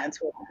have gotten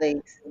to a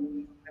place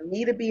for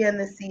me to be in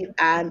the seat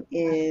I'm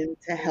in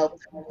to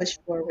help to push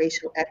for a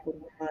racial equity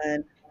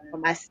fund, for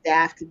my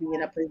staff to be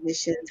in a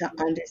position to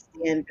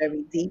understand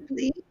very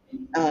deeply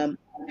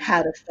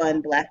how to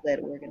fund Black led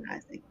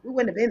organizing. We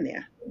wouldn't have been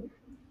there.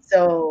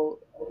 So,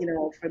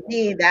 for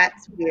me,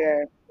 that's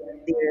where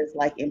there's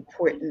like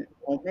important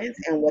moments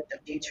and what the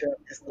future of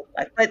this looks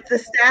like. But the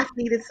staff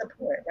needed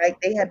support, right?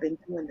 They had been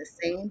doing the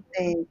same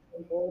thing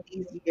all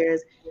these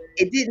years.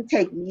 It didn't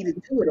take me to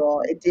do it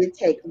all. It did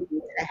take me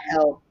to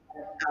help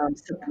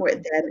support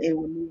them in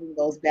removing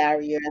those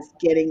barriers,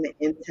 getting the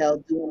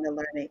intel, doing the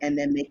learning, and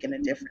then making a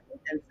difference.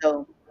 And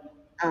so,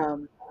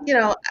 um,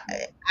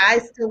 I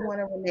still want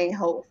to remain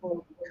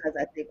hopeful because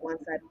I think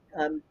once I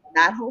become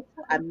not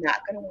hopeful, I'm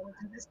not going to want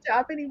to do this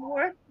job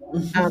anymore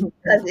because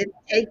it's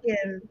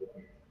taken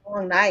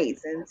long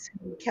nights. And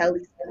to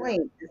Kelly's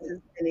point, this has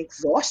been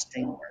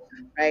exhausting work,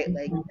 right?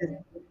 Like,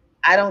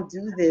 I don't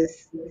do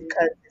this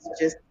because it's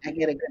just I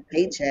get a good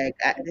paycheck.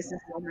 This is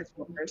so much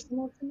more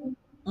personal to me.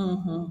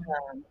 Mm-hmm.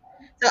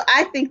 So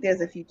I think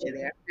there's a future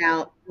there.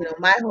 Now,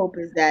 my hope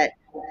is that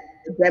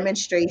the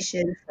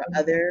demonstration for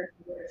other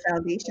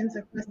foundations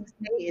across the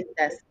state is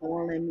that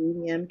small and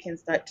medium can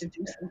start to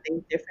do some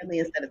things differently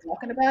instead of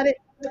talking about it.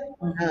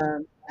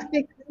 Mm-hmm. I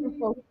think some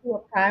folks who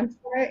are primed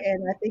for it,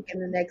 and I think in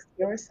the next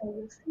year or so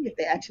we'll see if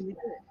they actually do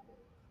it.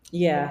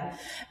 Yeah.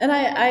 And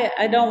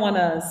I don't want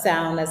to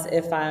sound as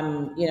if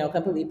I'm,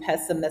 completely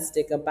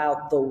pessimistic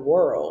about the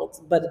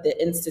world, but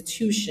the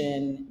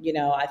institution,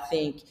 I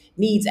think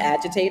needs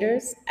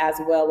agitators as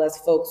well as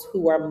folks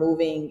who are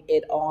moving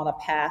it on a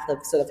path of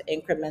sort of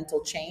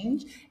incremental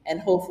change. And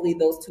hopefully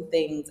those two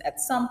things at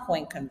some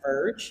point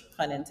converge,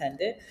 pun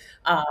intended,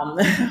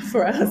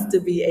 for us to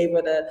be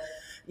able to,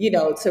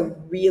 to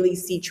really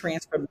see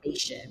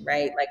transformation,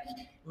 right? Like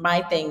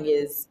my thing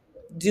is,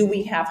 do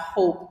we have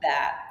hope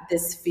that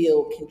this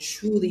field can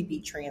truly be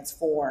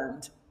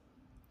transformed,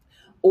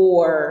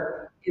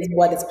 or is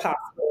what is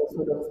possible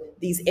sort of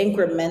these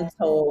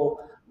incremental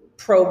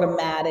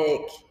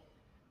programmatic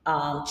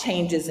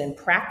changes in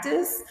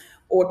practice,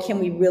 or can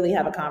we really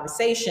have a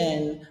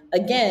conversation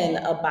again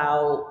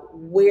about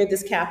where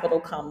this capital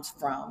comes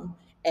from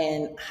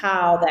and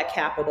how that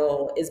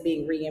capital is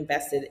being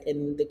reinvested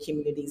in the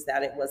communities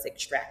that it was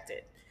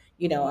extracted,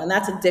 and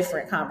that's a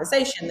different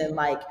conversation than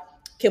like,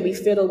 can we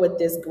fiddle with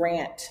this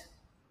grant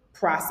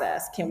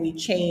process? Can we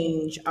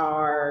change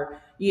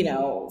our,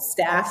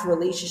 staff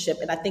relationship?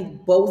 And I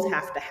think both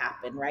have to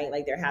happen, right?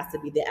 Like there has to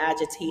be the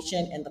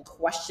agitation and the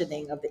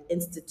questioning of the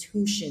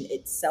institution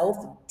itself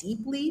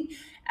deeply,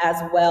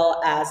 as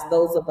well as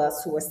those of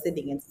us who are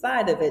sitting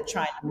inside of it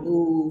trying to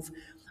move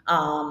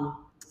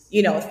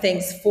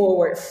things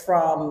forward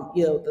from,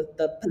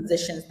 the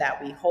positions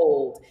that we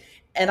hold.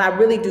 And I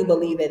really do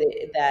believe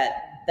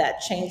that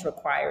change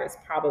requires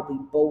probably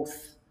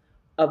both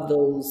of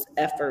those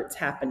efforts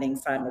happening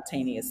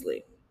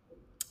simultaneously.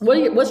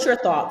 What's your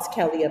thoughts,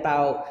 Kelly,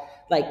 about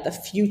like the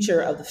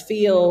future of the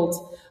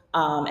field,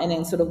 and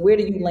then sort of where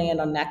do you land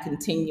on that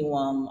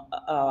continuum,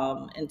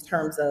 in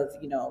terms of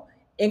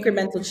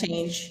incremental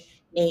change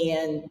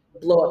and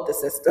blow up the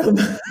system?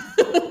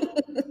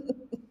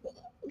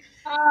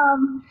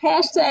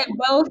 Hashtag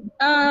both.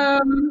 I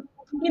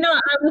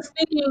was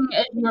thinking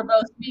as you were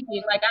both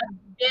speaking, like I've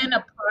been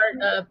a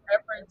part of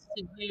efforts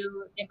to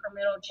do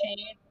incremental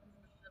change in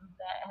systems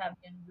that have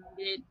been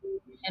rooted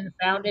and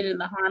founded in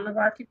the harm of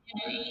our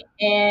community,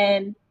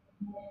 and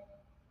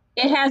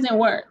it hasn't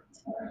worked.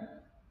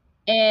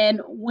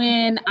 And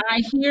when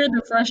I hear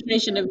the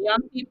frustration of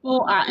young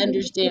people, I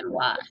understand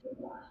why.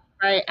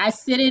 Right? I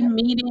sit in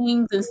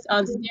meetings and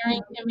on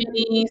steering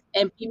committees,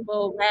 and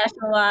people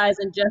rationalize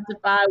and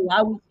justify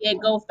why we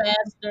can't go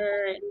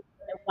faster, and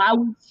why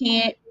we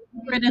can't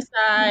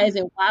criticize,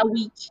 and why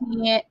we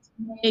can't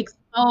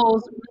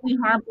expose really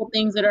harmful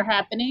things that are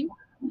happening.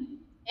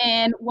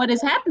 And what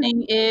is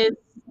happening is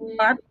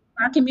our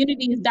our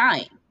community is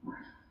dying,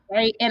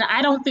 right? And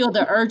I don't feel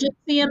the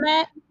urgency in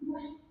that,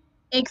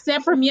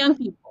 except from young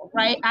people,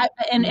 right?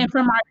 And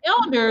from our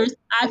elders,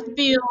 I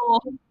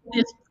feel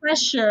this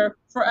pressure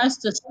for us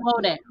to slow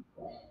down.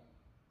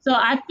 So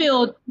I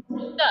feel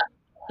stuck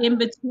in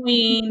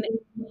between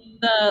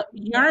the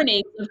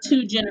yearnings of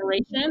two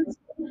generations,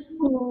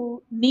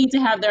 who need to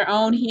have their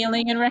own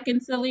healing and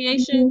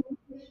reconciliation,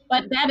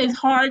 but that is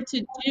hard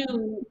to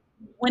do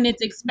when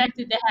it's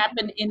expected to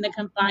happen in the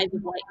confines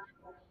of white.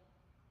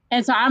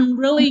 And so I'm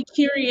really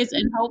curious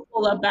and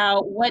hopeful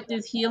about what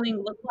does healing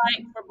look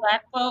like for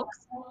Black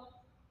folks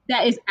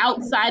that is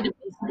outside of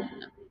these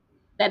systems,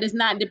 that is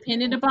not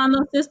dependent upon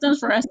those systems,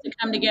 for us to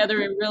come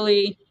together and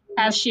really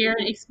have shared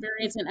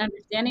experience and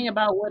understanding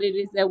about what it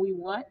is that we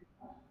want.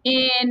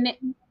 And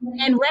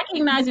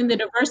recognizing the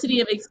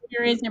diversity of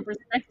experience and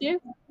perspective,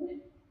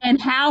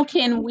 and how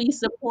can we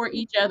support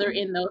each other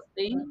in those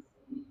things,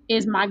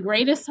 is my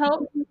greatest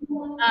hope.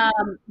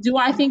 Do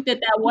I think that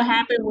that will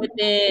happen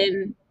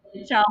within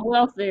child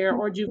welfare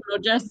or juvenile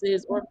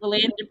justice or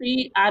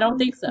philanthropy? I don't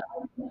think so.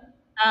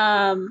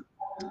 Um,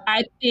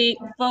 I think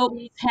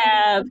folks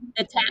have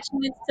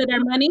attachments to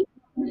their money.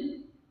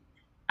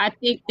 I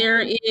think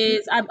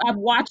I've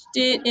watched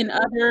it in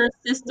other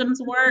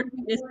systems work,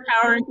 this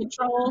power and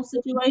control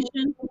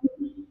situation,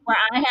 where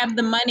I have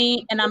the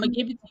money and I'm going to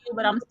give it to you,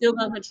 but I'm still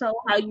going to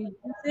control how you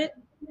use it.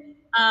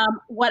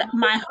 What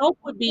my hope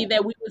would be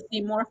that we would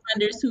see more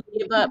funders who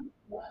give up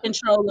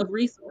control of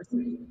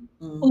resources,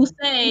 who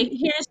say,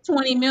 here's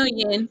 20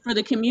 million for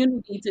the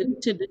community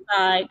to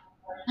decide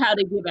how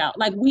to give out.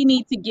 Like, we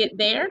need to get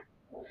there.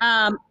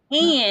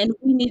 And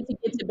we need to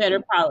get to better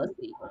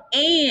policy.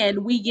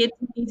 And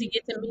need to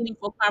get to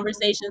meaningful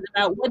conversations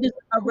about what does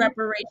a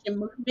reparation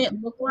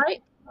movement look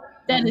like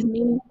that is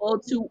meaningful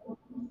to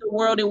the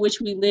world in which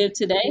we live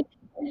today.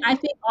 I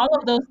think all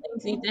of those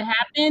things need to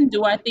happen.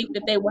 Do I think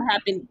that they will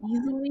happen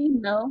easily?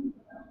 No.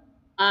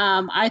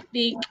 I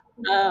think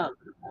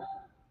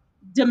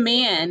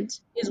demand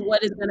is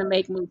what is going to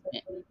make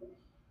movement.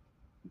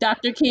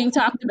 Dr. King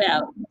talked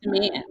about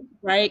demand,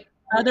 right?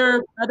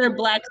 Other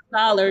Black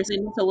scholars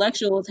and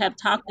intellectuals have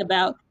talked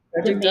about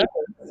demand,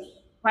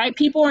 right?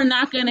 People are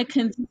not going to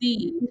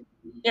concede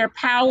their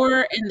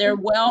power and their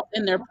wealth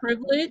and their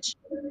privilege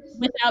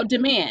without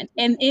demand.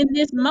 And in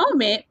this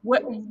moment,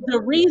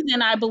 the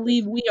reason I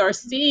believe we are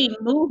seeing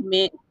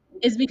movement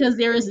is because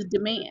there is a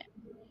demand,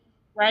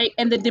 right?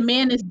 And the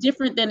demand is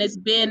different than it's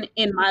been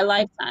in my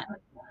lifetime.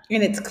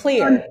 And it's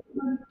clear.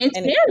 It's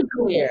very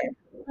clear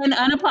and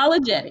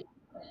unapologetic.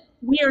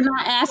 We are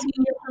not asking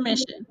your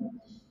permission,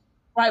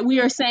 right? We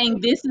are saying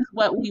this is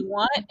what we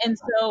want. And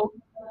so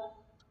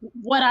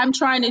what I'm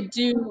trying to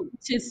do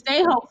to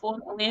stay hopeful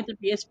in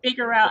philanthropy is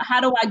figure out, how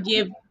do I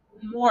give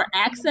more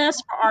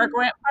access for our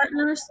grant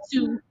partners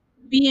to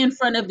be in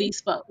front of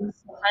these folks,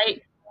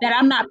 right? That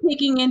I'm not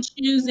picking and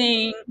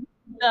choosing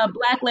the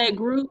Black-led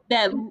group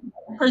that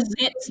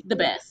presents the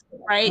best,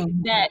 right?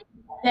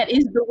 That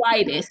is the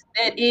whitest,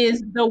 that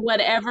is the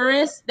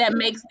whateverest, that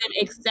makes them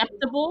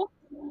acceptable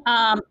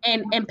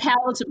and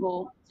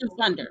palatable to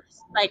funders.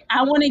 Like,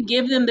 I want to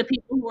give them the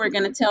people who are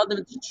going to tell them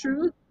the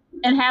truth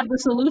and have the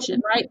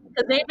solution, right?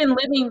 Because they've been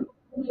living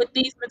with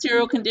these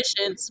material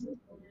conditions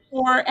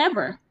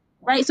forever,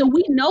 right? So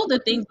we know the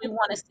things we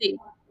want to see.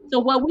 So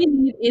what we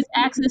need is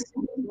access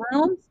to these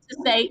rooms to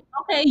say,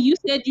 okay, you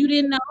said you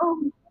didn't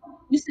know.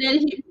 You said,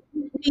 here,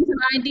 these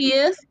are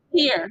ideas.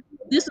 Here,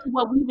 this is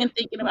what we've been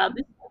thinking about.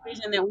 This is the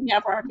vision that we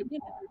have for our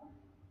community.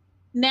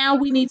 Now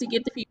we need to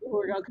get the people who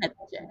are going to cut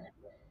the check.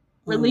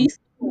 Release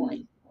the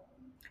coin.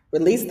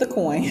 Release the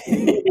coin.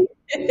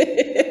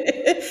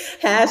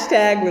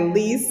 Hashtag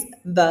release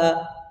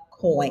the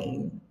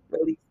coin.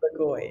 Release the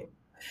coin.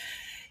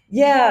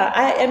 Yeah,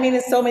 I mean,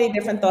 there's so many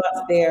different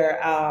thoughts there.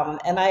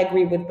 And I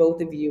agree with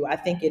both of you. I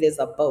think it is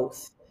a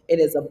both. It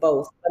is a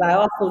both. But I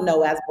also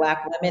know as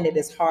Black women, it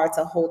is hard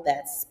to hold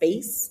that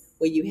space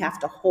where you have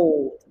to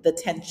hold the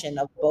tension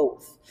of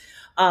both.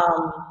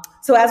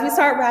 So as we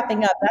start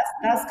wrapping up,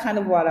 that's kind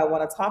of what I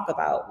want to talk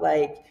about.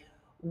 Like,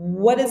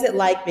 what is it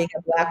like being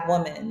a Black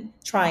woman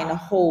trying to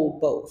hold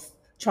both?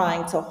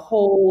 Trying to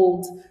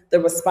hold the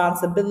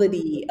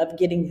responsibility of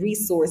getting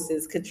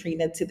resources,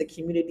 Katrina, to the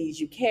communities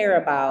you care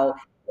about,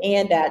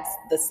 and at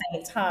the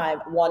same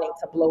time wanting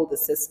to blow the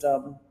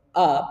system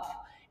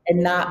up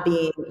and not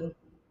being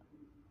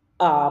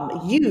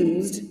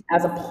used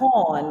as a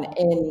pawn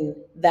in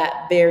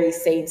that very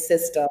same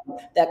system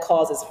that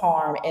causes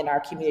harm in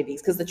our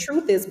communities. Because the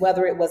truth is,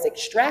 whether it was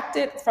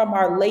extracted from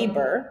our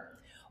labor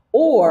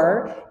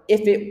or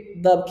if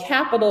the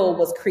capital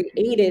was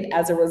created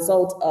as a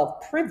result of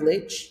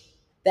privilege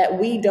that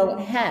we don't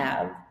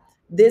have,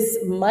 this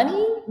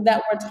money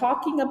that we're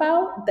talking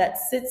about that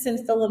sits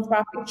in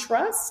philanthropic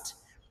trust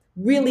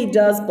really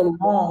does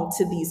belong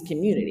to these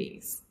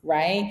communities,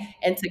 right?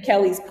 And to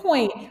Kelly's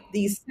point,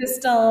 these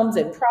systems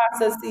and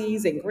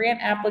processes and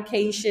grant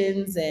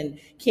applications and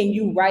can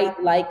you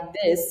write like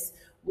this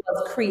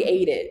was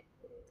created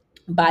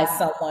by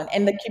someone.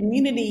 And the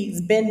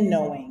community's been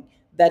knowing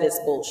that it's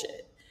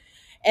bullshit.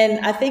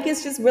 And I think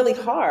it's just really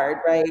hard,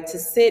 right, to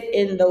sit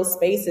in those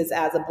spaces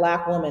as a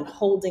Black woman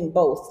holding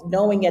both,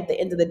 knowing at the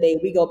end of the day,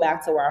 we go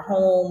back to our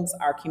homes,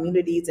 our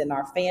communities, and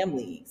our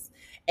families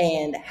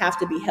and have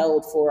to be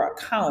held for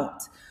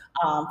account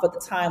for the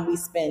time we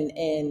spend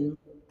in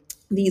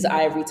these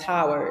ivory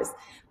towers.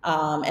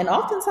 And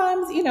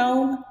oftentimes,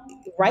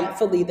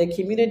 rightfully, the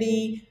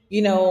community,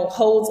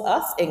 holds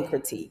us in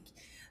critique.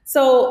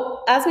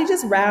 So, as we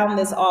just round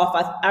this off,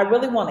 I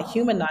really want to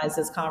humanize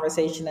this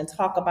conversation and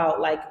talk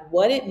about like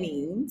what it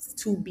means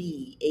to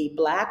be a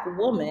Black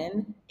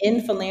woman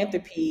in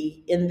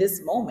philanthropy in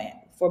this moment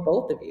for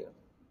both of you.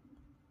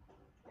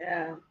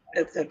 Yeah,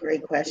 that's a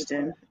great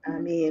question. I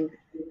mean,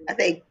 I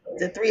think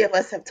the three of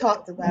us have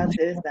talked about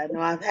this. I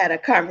know I've had a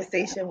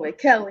conversation with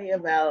Kelly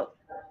about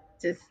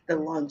just the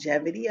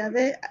longevity of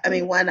it. I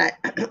mean, one,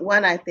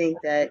 I think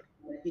that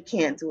you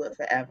can't do it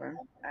forever.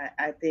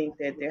 I think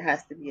that there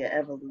has to be an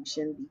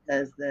evolution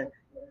because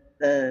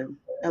the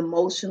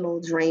emotional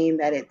drain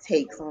that it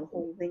takes on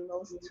holding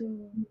those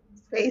two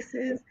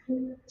spaces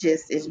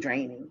just is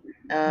draining.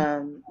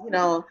 I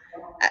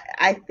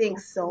think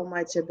so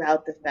much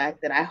about the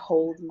fact that I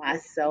hold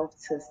myself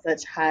to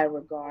such high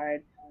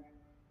regard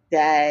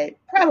that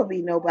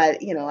probably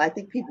nobody, I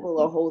think people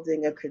are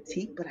holding a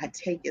critique, but I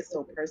take it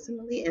so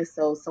personally. And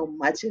so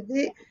much of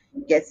it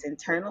gets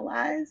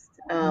internalized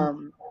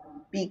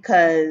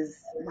because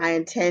my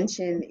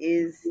intention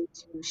is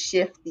to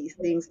shift these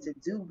things to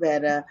do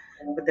better.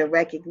 But the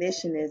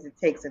recognition is it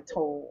takes a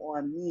toll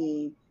on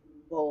me,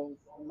 both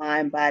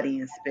mind, body,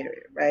 and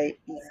spirit, right?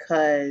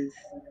 Because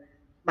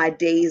my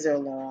days are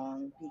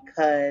long,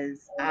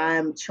 because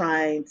I'm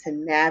trying to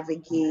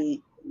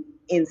navigate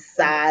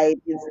inside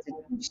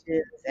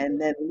institutions and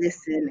then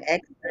listen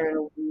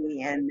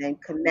externally and then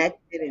connect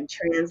it and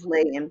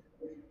translate and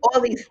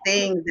all these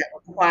things that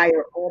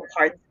require all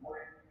parts of me.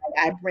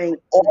 I bring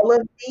all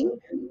of me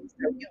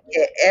so you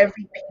get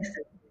every piece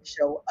of me to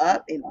show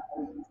up in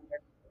all these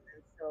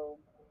circles.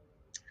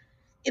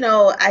 And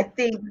so, I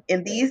think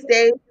in these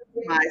days,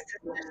 my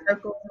sister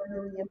circles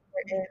are really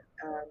important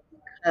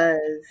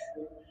because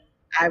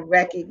I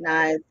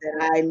recognize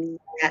that I need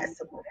that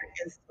support.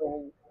 And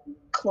so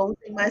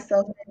closing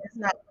myself in is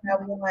not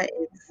what I want.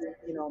 It's,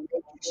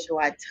 making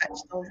sure I touch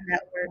those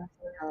networks.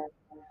 Um,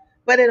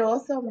 but it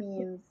also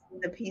means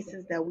the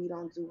pieces that we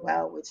don't do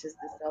well, which is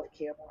the self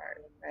care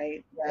part,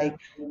 right? Like,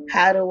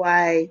 how do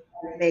I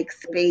make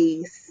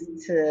space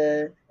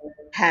to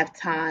have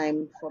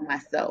time for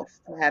myself,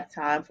 to have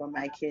time for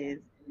my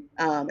kids,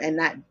 and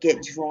not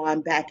get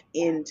drawn back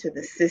into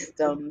the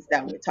systems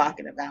that we're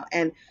talking about?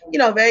 And,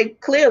 very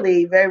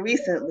clearly, very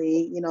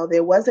recently,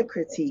 there was a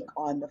critique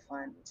on the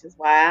fund, which is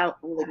why I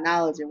will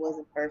acknowledge it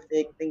wasn't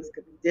perfect. Things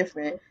could be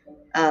different.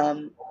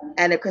 Um,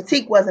 and the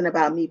critique wasn't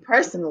about me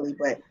personally,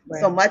 but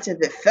so Right. much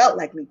of it felt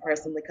like me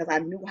personally because I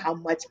knew how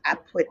much I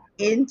put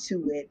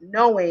into it,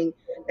 knowing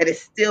that it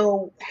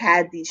still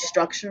had these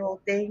structural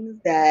things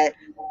that,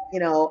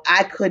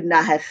 I could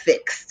not have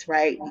fixed,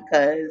 right?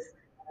 Because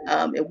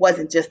it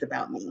wasn't just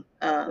about me.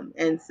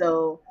 And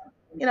so,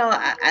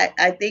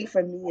 I think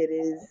for me, it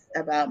is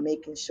about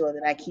making sure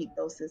that I keep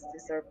those sister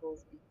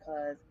circles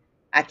because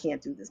I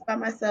can't do this by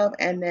myself.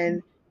 And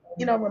then,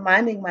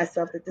 reminding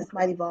myself that this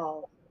might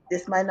evolve.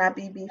 This might not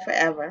be me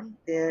forever.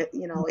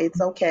 It's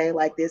okay.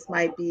 Like this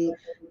might be,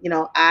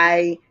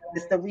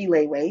 it's the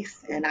relay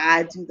race and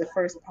I do the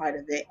first part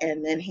of it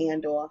and then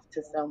hand off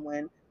to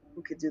someone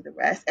who could do the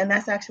rest. And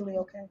that's actually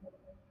okay.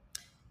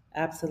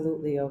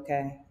 Absolutely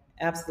okay.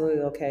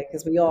 Absolutely okay.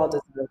 Because we all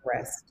deserve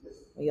rest.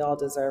 We all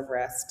deserve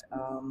rest.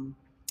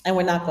 And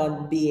we're not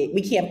going to be,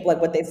 we can't,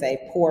 like what they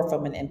say, pour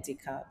from an empty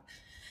cup.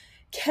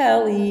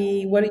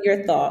 Kelly, what are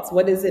your thoughts?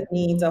 What does it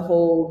mean to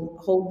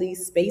hold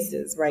these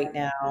spaces right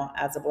now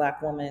as a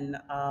Black woman?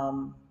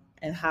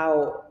 And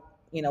how,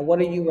 what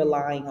are you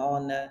relying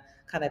on to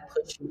kind of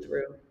push you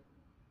through?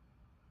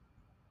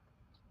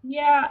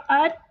 Yeah,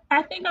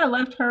 I think I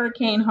left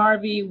Hurricane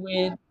Harvey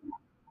with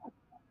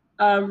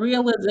a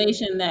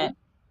realization that,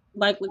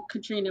 like with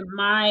Katrina,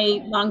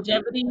 my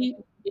longevity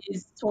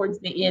is towards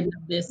the end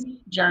of this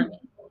journey.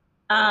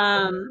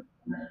 Um,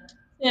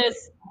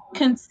 just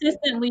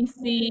consistently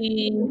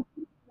see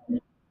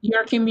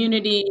your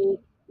community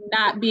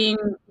not being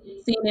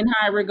seen in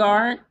high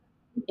regard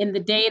in the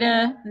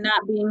data,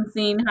 not being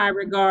seen high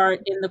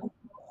regard in the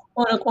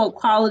quote unquote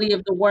quality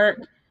of the work,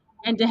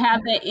 and to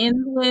have that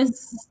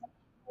endless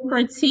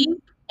critique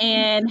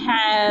and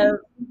have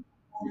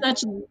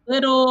such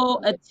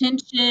little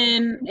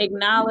attention,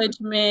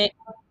 acknowledgement,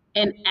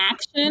 and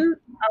action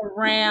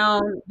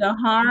around the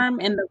harm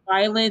and the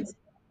violence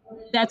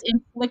that's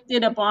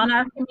inflicted upon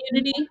our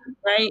community,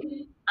 right?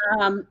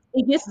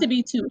 It gets to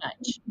be too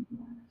much,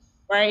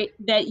 right?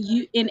 That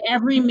you, in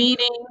every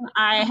meeting,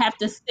 I have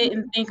to sit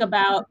and think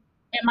about,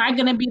 am I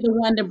going to be the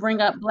one to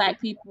bring up Black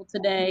people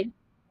today?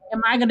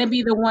 Am I going to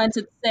be the one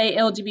to say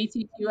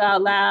LGBTQ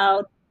out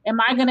loud? Am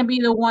I going to be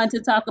the one to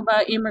talk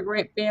about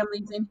immigrant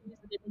families in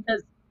Houston?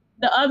 Because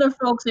the other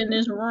folks in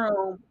this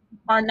room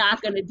are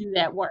not going to do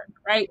that work,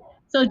 right?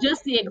 So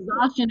just the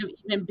exhaustion of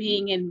even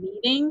being in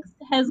meetings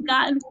has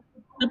gotten to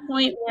the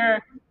point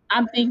where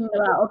I'm thinking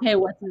about, okay,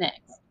 what's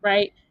next,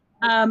 right?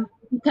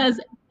 Because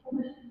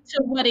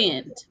to what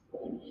end,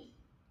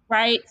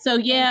 right? So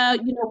yeah,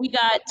 we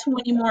got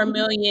 20 more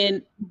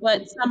million,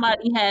 but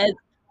somebody has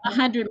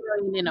 100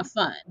 million in a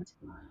fund.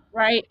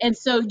 right? And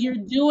so you're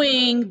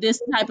doing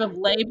this type of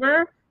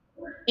labor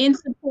in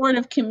support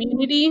of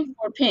community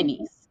for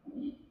pennies.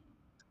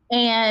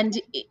 And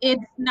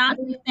it's not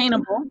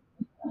sustainable.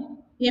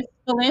 If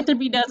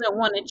philanthropy doesn't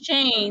want to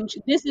change,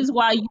 this is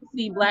why you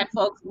see Black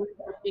folks leave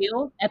the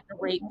field at the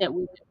rate that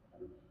we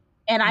do.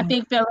 And I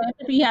think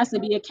philanthropy has to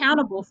be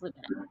accountable for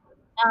that.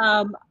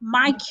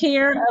 My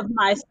care of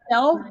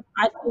myself,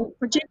 I think,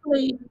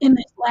 particularly in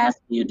these last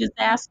few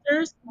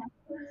disasters,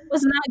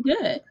 was not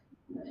good.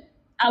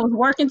 I was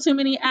working too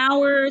many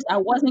hours. I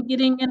wasn't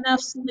getting enough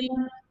sleep.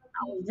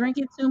 I was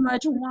drinking too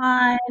much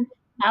wine.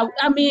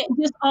 I mean,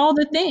 just all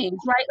the things,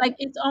 right? Like,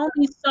 it's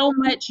only so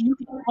much you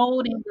can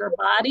hold in your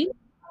body.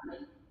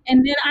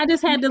 And then I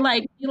just had to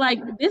like be like,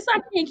 this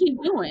I can't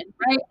keep doing,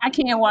 right? I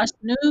can't watch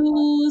the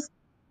news.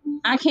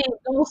 I can't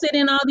go sit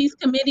in all these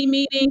committee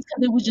meetings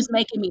because it was just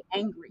making me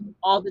angry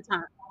all the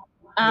time.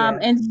 Yeah.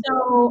 And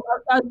so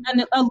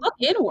a look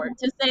inward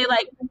to say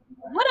like,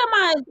 what am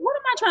I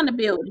trying to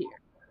build here?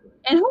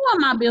 And who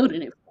am I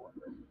building it for?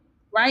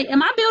 Right?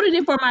 Am I building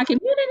it for my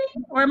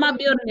community or am I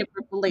building it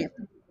for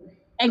philanthropy?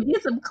 And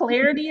get some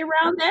clarity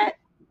around that.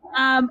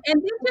 And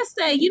then just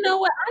say, you know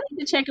what, I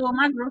need to check in with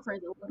my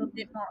girlfriends a little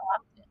bit more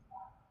often,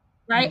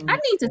 right? I Mm.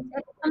 need to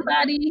text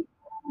somebody.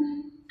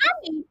 I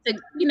need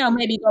to,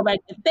 maybe go back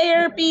to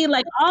therapy,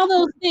 like all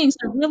those things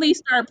to really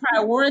start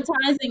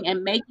prioritizing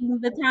and making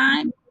the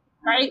time,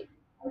 right?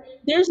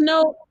 There's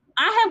no,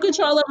 I have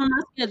control over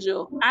my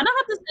schedule. I don't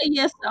have to say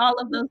yes to all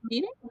of those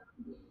meetings,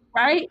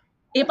 right?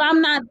 If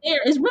I'm not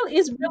there, is really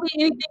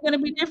anything going to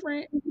be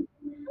different?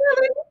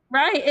 Really?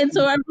 Right? And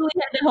so I really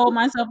had to hold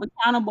myself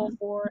accountable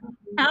for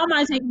how am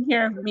I taking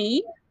care of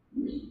me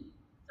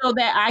so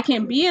that I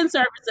can be in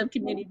service of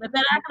community, but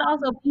then I can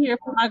also be here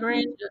for my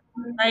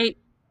grandchildren, right?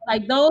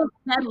 Like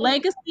that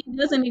legacy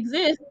doesn't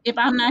exist if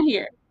I'm not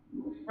here,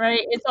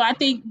 right? And so I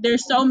think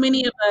there's so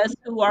many of us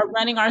who are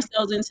running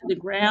ourselves into the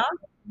ground,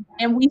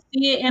 and we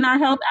see it in our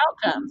health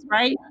outcomes,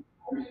 right?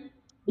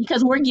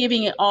 Because we're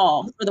giving it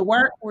all for the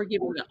work, we're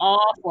giving it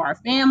all for our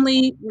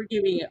family, we're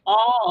giving it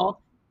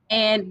all,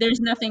 and there's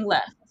nothing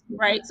left,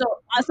 right? So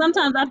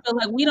sometimes I feel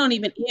like we don't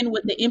even end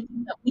with the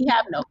empty cup. We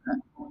have no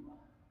cup.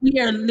 We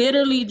are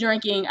literally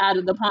drinking out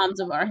of the palms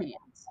of our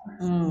hands.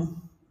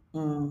 Mm,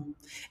 mm.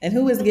 And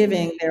who is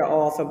giving their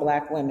all for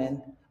Black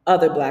women,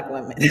 other Black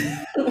women?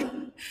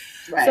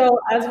 Right. So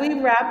as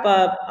we wrap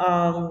up,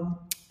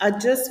 I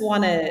just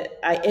want to,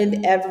 I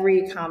end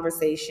every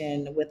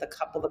conversation with a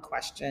couple of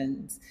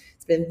questions.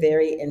 It's been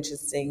very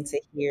interesting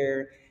to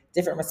hear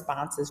different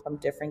responses from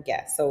different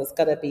guests. So it's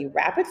going to be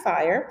rapid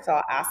fire. So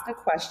I'll ask a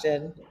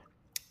question,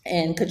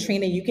 and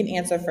Katrina, you can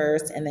answer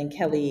first, and then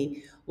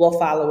Kelly will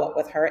follow up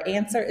with her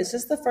answer. It's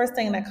just the first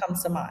thing that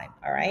comes to mind.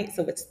 All right.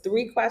 So it's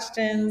three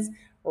questions,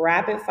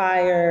 rapid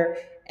fire,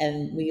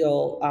 and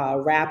we'll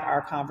wrap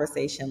our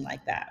conversation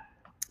like that.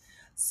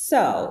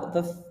 So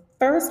the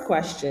first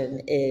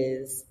question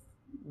is,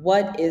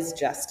 what is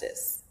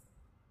justice?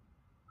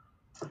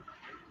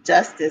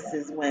 Justice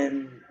is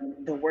when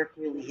the work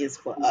really is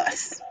for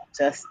us,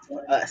 just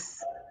for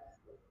us.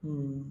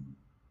 Hmm.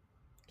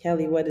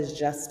 Kelly, what is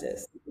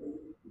justice?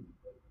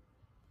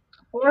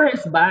 Or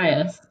it's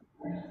bias.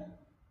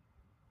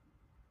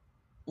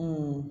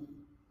 Hmm.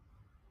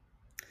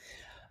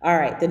 All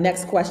right. The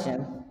next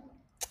question,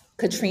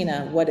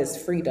 Katrina, what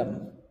is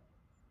freedom?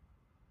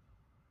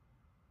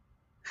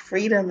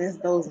 Freedom is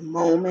those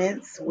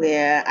moments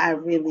where I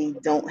really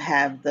don't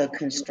have the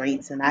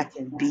constraints and I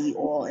can be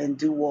all and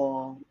do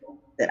all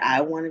that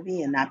I want to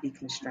be and not be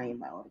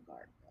constrained by all the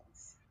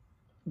guardrails.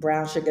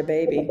 Brown sugar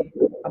baby.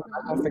 I'm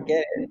not gonna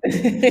forget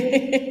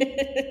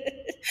it.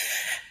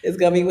 It's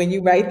gonna be when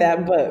you write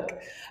that book.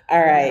 All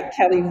right,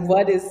 Kelly,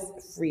 what is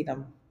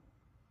freedom?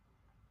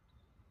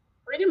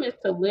 Freedom is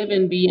to live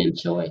and be in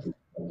choice.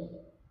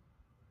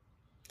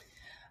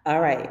 All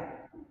right,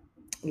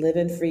 live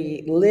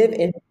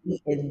and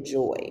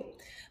enjoy.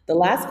 The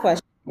last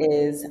question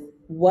is,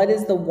 what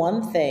is the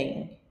one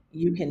thing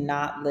you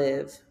cannot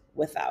live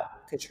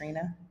without,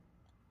 Katrina?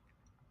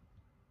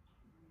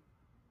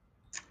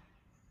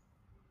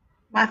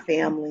 My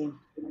family,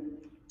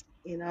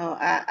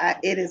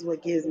 it is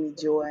what gives me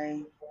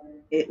joy.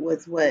 It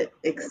was what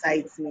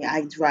excites me.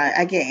 I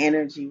get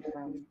energy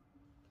from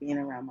being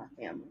around my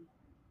family.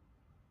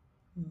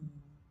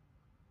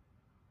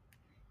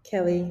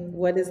 Kelly,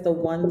 what is the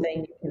one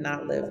thing you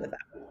cannot live without?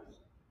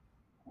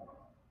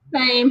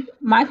 Same.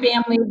 My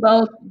family,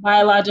 both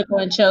biological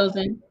and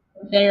chosen.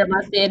 They're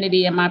my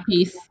sanity and my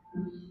peace.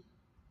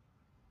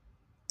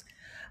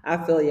 I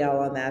feel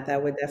y'all on that.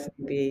 That would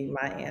definitely be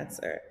my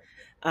answer.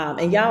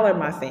 And y'all are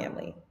my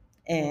family.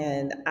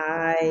 And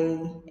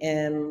I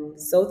am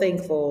so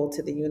thankful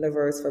to the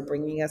universe for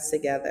bringing us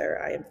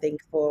together. I am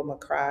thankful, I'm gonna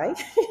cry,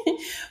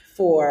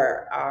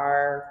 for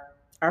our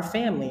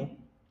family,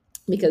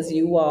 because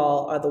you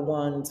all are the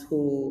ones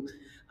who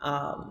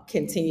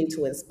continue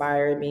to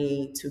inspire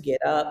me to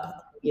get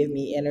up, give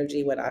me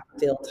energy when I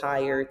feel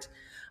tired.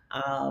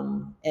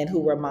 and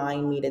who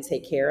remind me to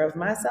take care of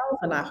myself.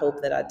 And I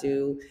hope that I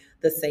do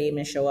the same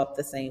and show up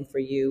the same for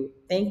you.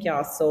 Thank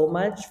y'all so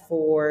much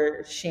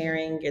for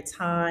sharing your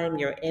time,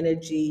 your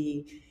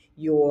energy,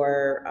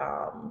 your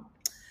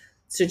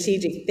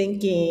strategic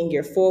thinking,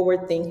 your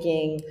forward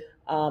thinking,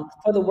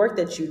 for the work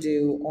that you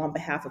do on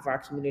behalf of our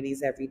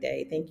communities every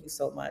day. Thank you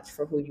so much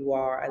for who you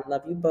are. I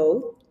love you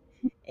both.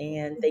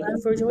 And thank you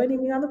for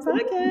joining me on the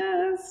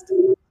podcast.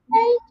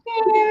 Thank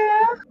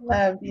you.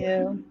 Love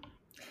you.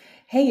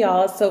 Hey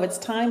y'all, so it's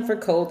time for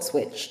Code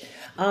Switch.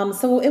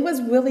 So it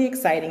was really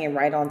exciting and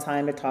right on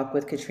time to talk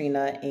with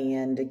Katrina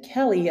and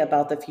Kelly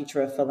about the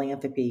future of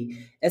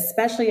philanthropy,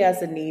 especially as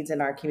the needs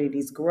in our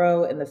communities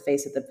grow in the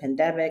face of the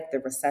pandemic, the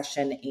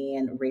recession,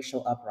 and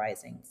racial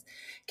uprisings.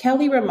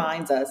 Kelly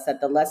reminds us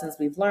that the lessons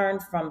we've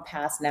learned from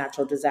past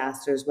natural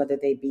disasters, whether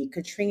they be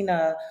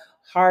Katrina,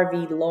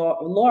 Harvey,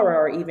 Laura,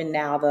 or even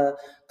now the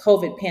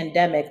COVID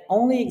pandemic,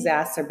 only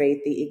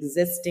exacerbate the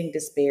existing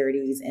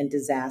disparities and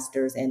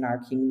disasters in our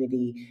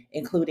community,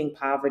 including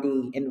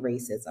poverty and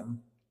racism.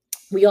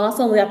 We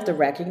also have to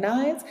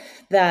recognize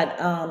that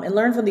and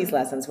learn from these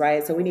lessons,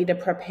 right? So we need to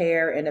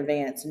prepare in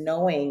advance,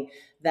 knowing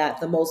that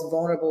the most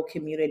vulnerable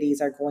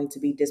communities are going to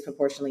be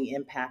disproportionately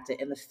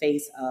impacted in the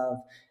face of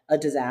a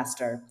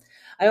disaster.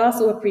 I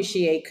also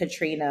appreciate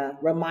Katrina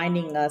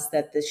reminding us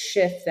that the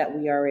shift that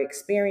we are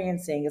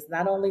experiencing is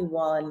not only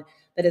one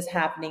that is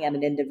happening at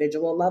an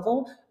individual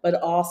level,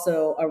 but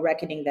also a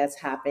reckoning that's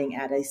happening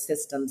at a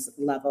systems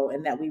level,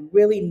 and that we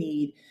really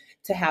need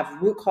to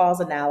have root cause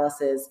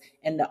analysis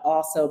and to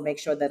also make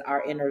sure that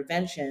our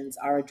interventions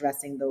are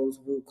addressing those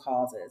root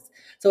causes.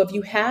 So if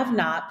you have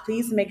not,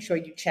 please make sure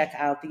you check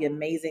out the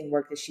amazing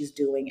work that she's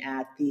doing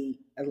at the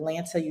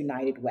Atlanta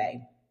United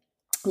Way.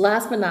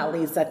 Last but not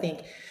least, I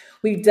think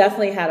we've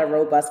definitely had a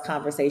robust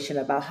conversation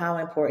about how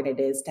important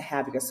it is to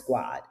have your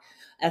squad.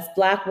 As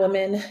Black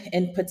women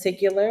in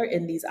particular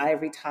in these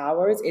ivory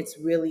towers, it's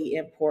really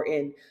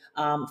important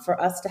for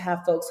us to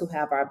have folks who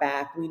have our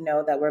back. We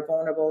know that we're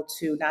vulnerable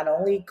to not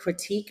only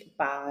critique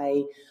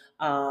by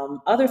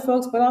other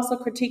folks, but also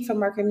critique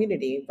from our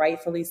community,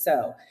 rightfully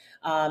so.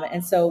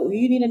 And so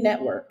you need a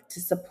network to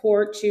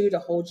support you, to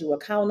hold you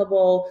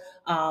accountable,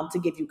 to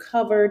give you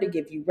cover, to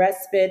give you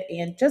respite,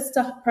 and just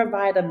to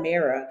provide a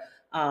mirror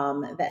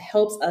that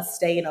helps us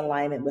stay in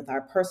alignment with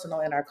our personal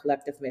and our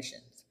collective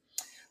missions.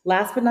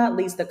 Last but not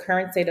least, the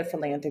current state of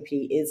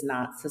philanthropy is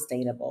not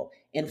sustainable.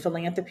 And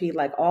philanthropy,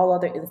 like all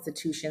other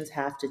institutions,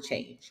 have to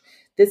change.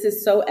 This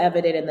is so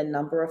evident in the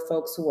number of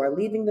folks who are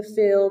leaving the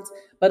fields,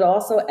 but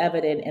also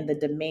evident in the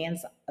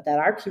demands that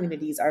our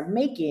communities are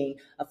making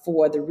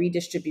for the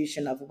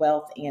redistribution of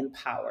wealth and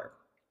power.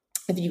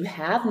 If you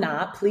have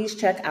not, please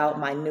check out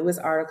my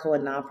newest article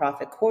in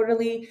Nonprofit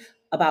Quarterly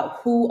about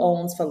who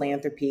owns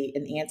philanthropy,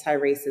 an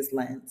anti-racist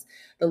lens.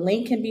 The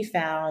link can be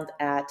found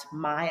at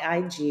my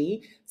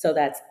IG, so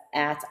that's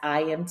at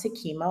I am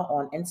Takima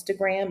on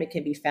Instagram. It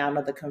can be found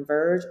on the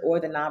Converge or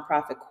the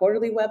Nonprofit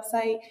Quarterly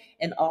website,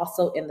 and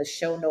also in the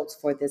show notes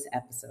for this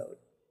episode.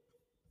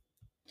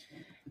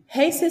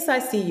 Hey Sis, I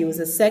See You is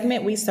a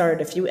segment we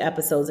started a few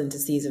episodes into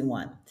season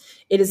 1.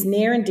 It is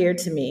near and dear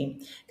to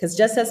me because,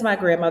 just as my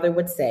grandmother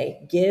would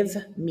say, give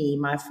me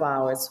my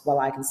flowers while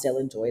I can still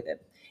enjoy them.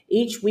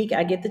 Each week,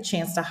 I get the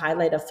chance to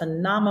highlight a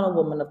phenomenal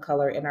woman of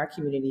color in our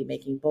community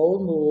making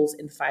bold moves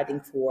and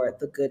fighting for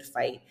the good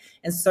fight,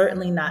 and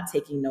certainly not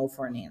taking no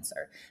for an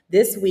answer.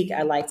 This week,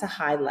 I like to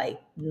highlight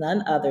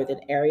none other than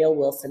Ariel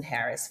Wilson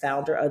Harris,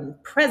 founder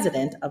and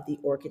president of the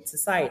Orchid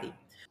Society.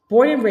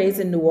 Born and raised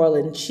in New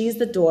Orleans, she's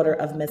the daughter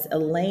of Miss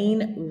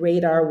Elaine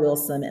Radar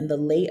Wilson and the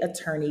late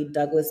attorney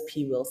Douglas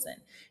P. Wilson.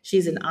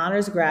 She's an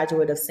honors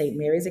graduate of St.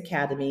 Mary's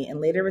Academy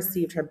and later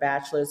received her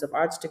Bachelor's of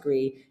Arts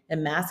degree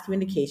in Mass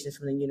Communications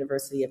from the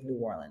University of New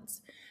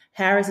Orleans.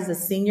 Harris is a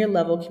senior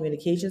level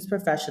communications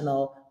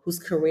professional whose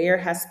career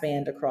has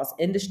spanned across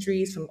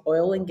industries from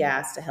oil and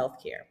gas to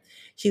healthcare.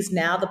 She's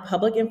now the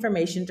Public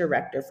Information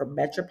Director for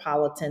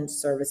Metropolitan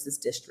Services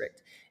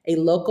District, a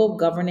local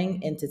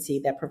governing entity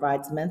that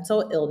provides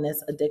mental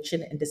illness,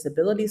 addiction, and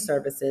disability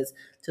services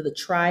to the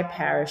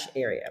Tri-Parish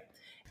area.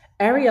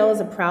 Ariel is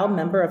a proud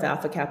member of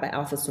Alpha Kappa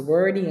Alpha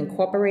Sorority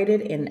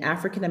Incorporated and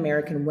African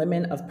American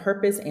Women of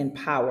Purpose and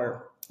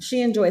Power.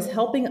 She enjoys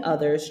helping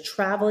others,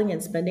 traveling,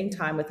 and spending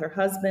time with her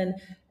husband,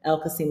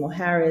 El Casimo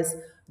Harris,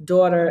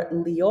 daughter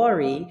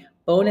Leori,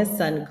 bonus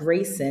son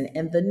Grayson,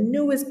 and the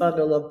newest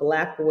bundle of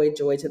Black Boy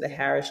Joy to the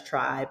Harris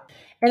tribe.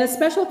 And a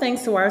special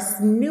thanks to our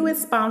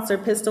newest sponsor,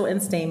 Pistol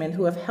and Stamen,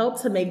 who have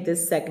helped to make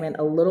this segment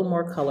a little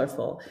more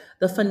colorful.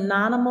 The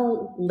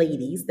phenomenal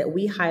ladies that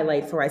we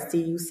highlight for I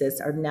See You Sis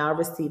are now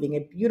receiving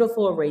a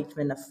beautiful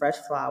arrangement of fresh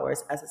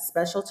flowers as a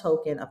special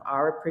token of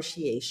our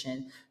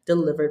appreciation,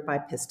 delivered by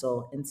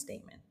Pistol and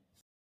Stamen.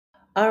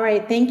 All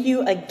right, thank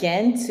you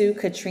again to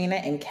Katrina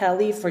and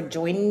Kelly for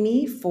joining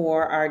me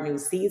for our new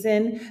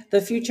season.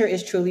 The future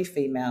is truly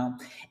female.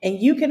 And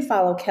you can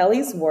follow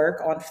Kelly's work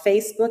on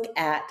Facebook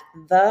at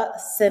The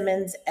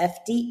Simmons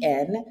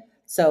FDN.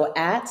 So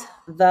at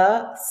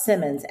the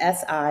Simmons,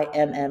 SIMMONS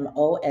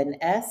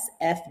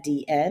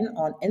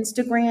on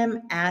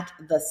Instagram, at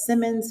the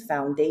Simmons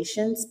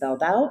Foundation,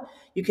 spelled out.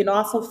 You can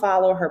also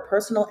follow her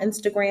personal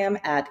Instagram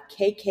at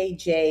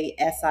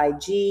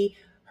KKJSIG,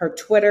 her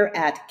Twitter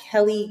at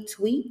Kelly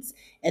Tweets,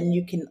 and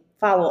you can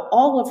follow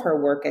all of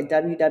her work at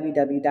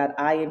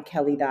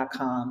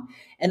www.iamkelly.com.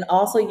 And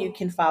also you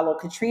can follow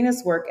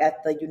Katrina's work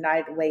at the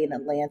United Way in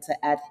Atlanta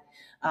at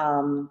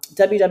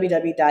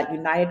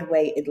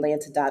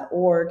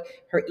www.unitedwayatlanta.org.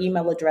 Her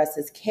email address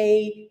is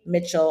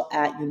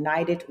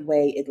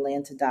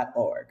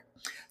kmitchell@unitedwayatlanta.org.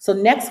 So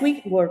next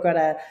week, we're going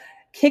to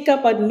kick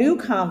up a new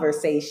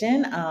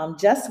conversation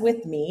just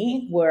with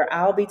me, where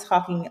I'll be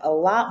talking a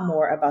lot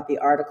more about the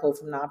article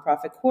from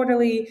Nonprofit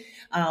Quarterly,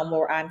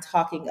 where I'm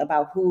talking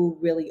about who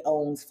really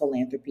owns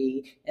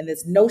philanthropy and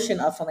this notion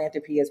of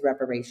philanthropy as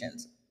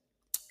reparations.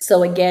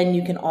 So again,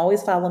 you can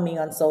always follow me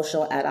on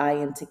social at I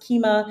am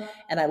Takima,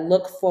 and I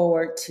look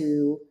forward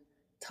to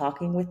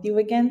talking with you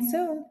again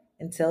soon.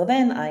 Until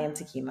then, I am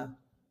Takima.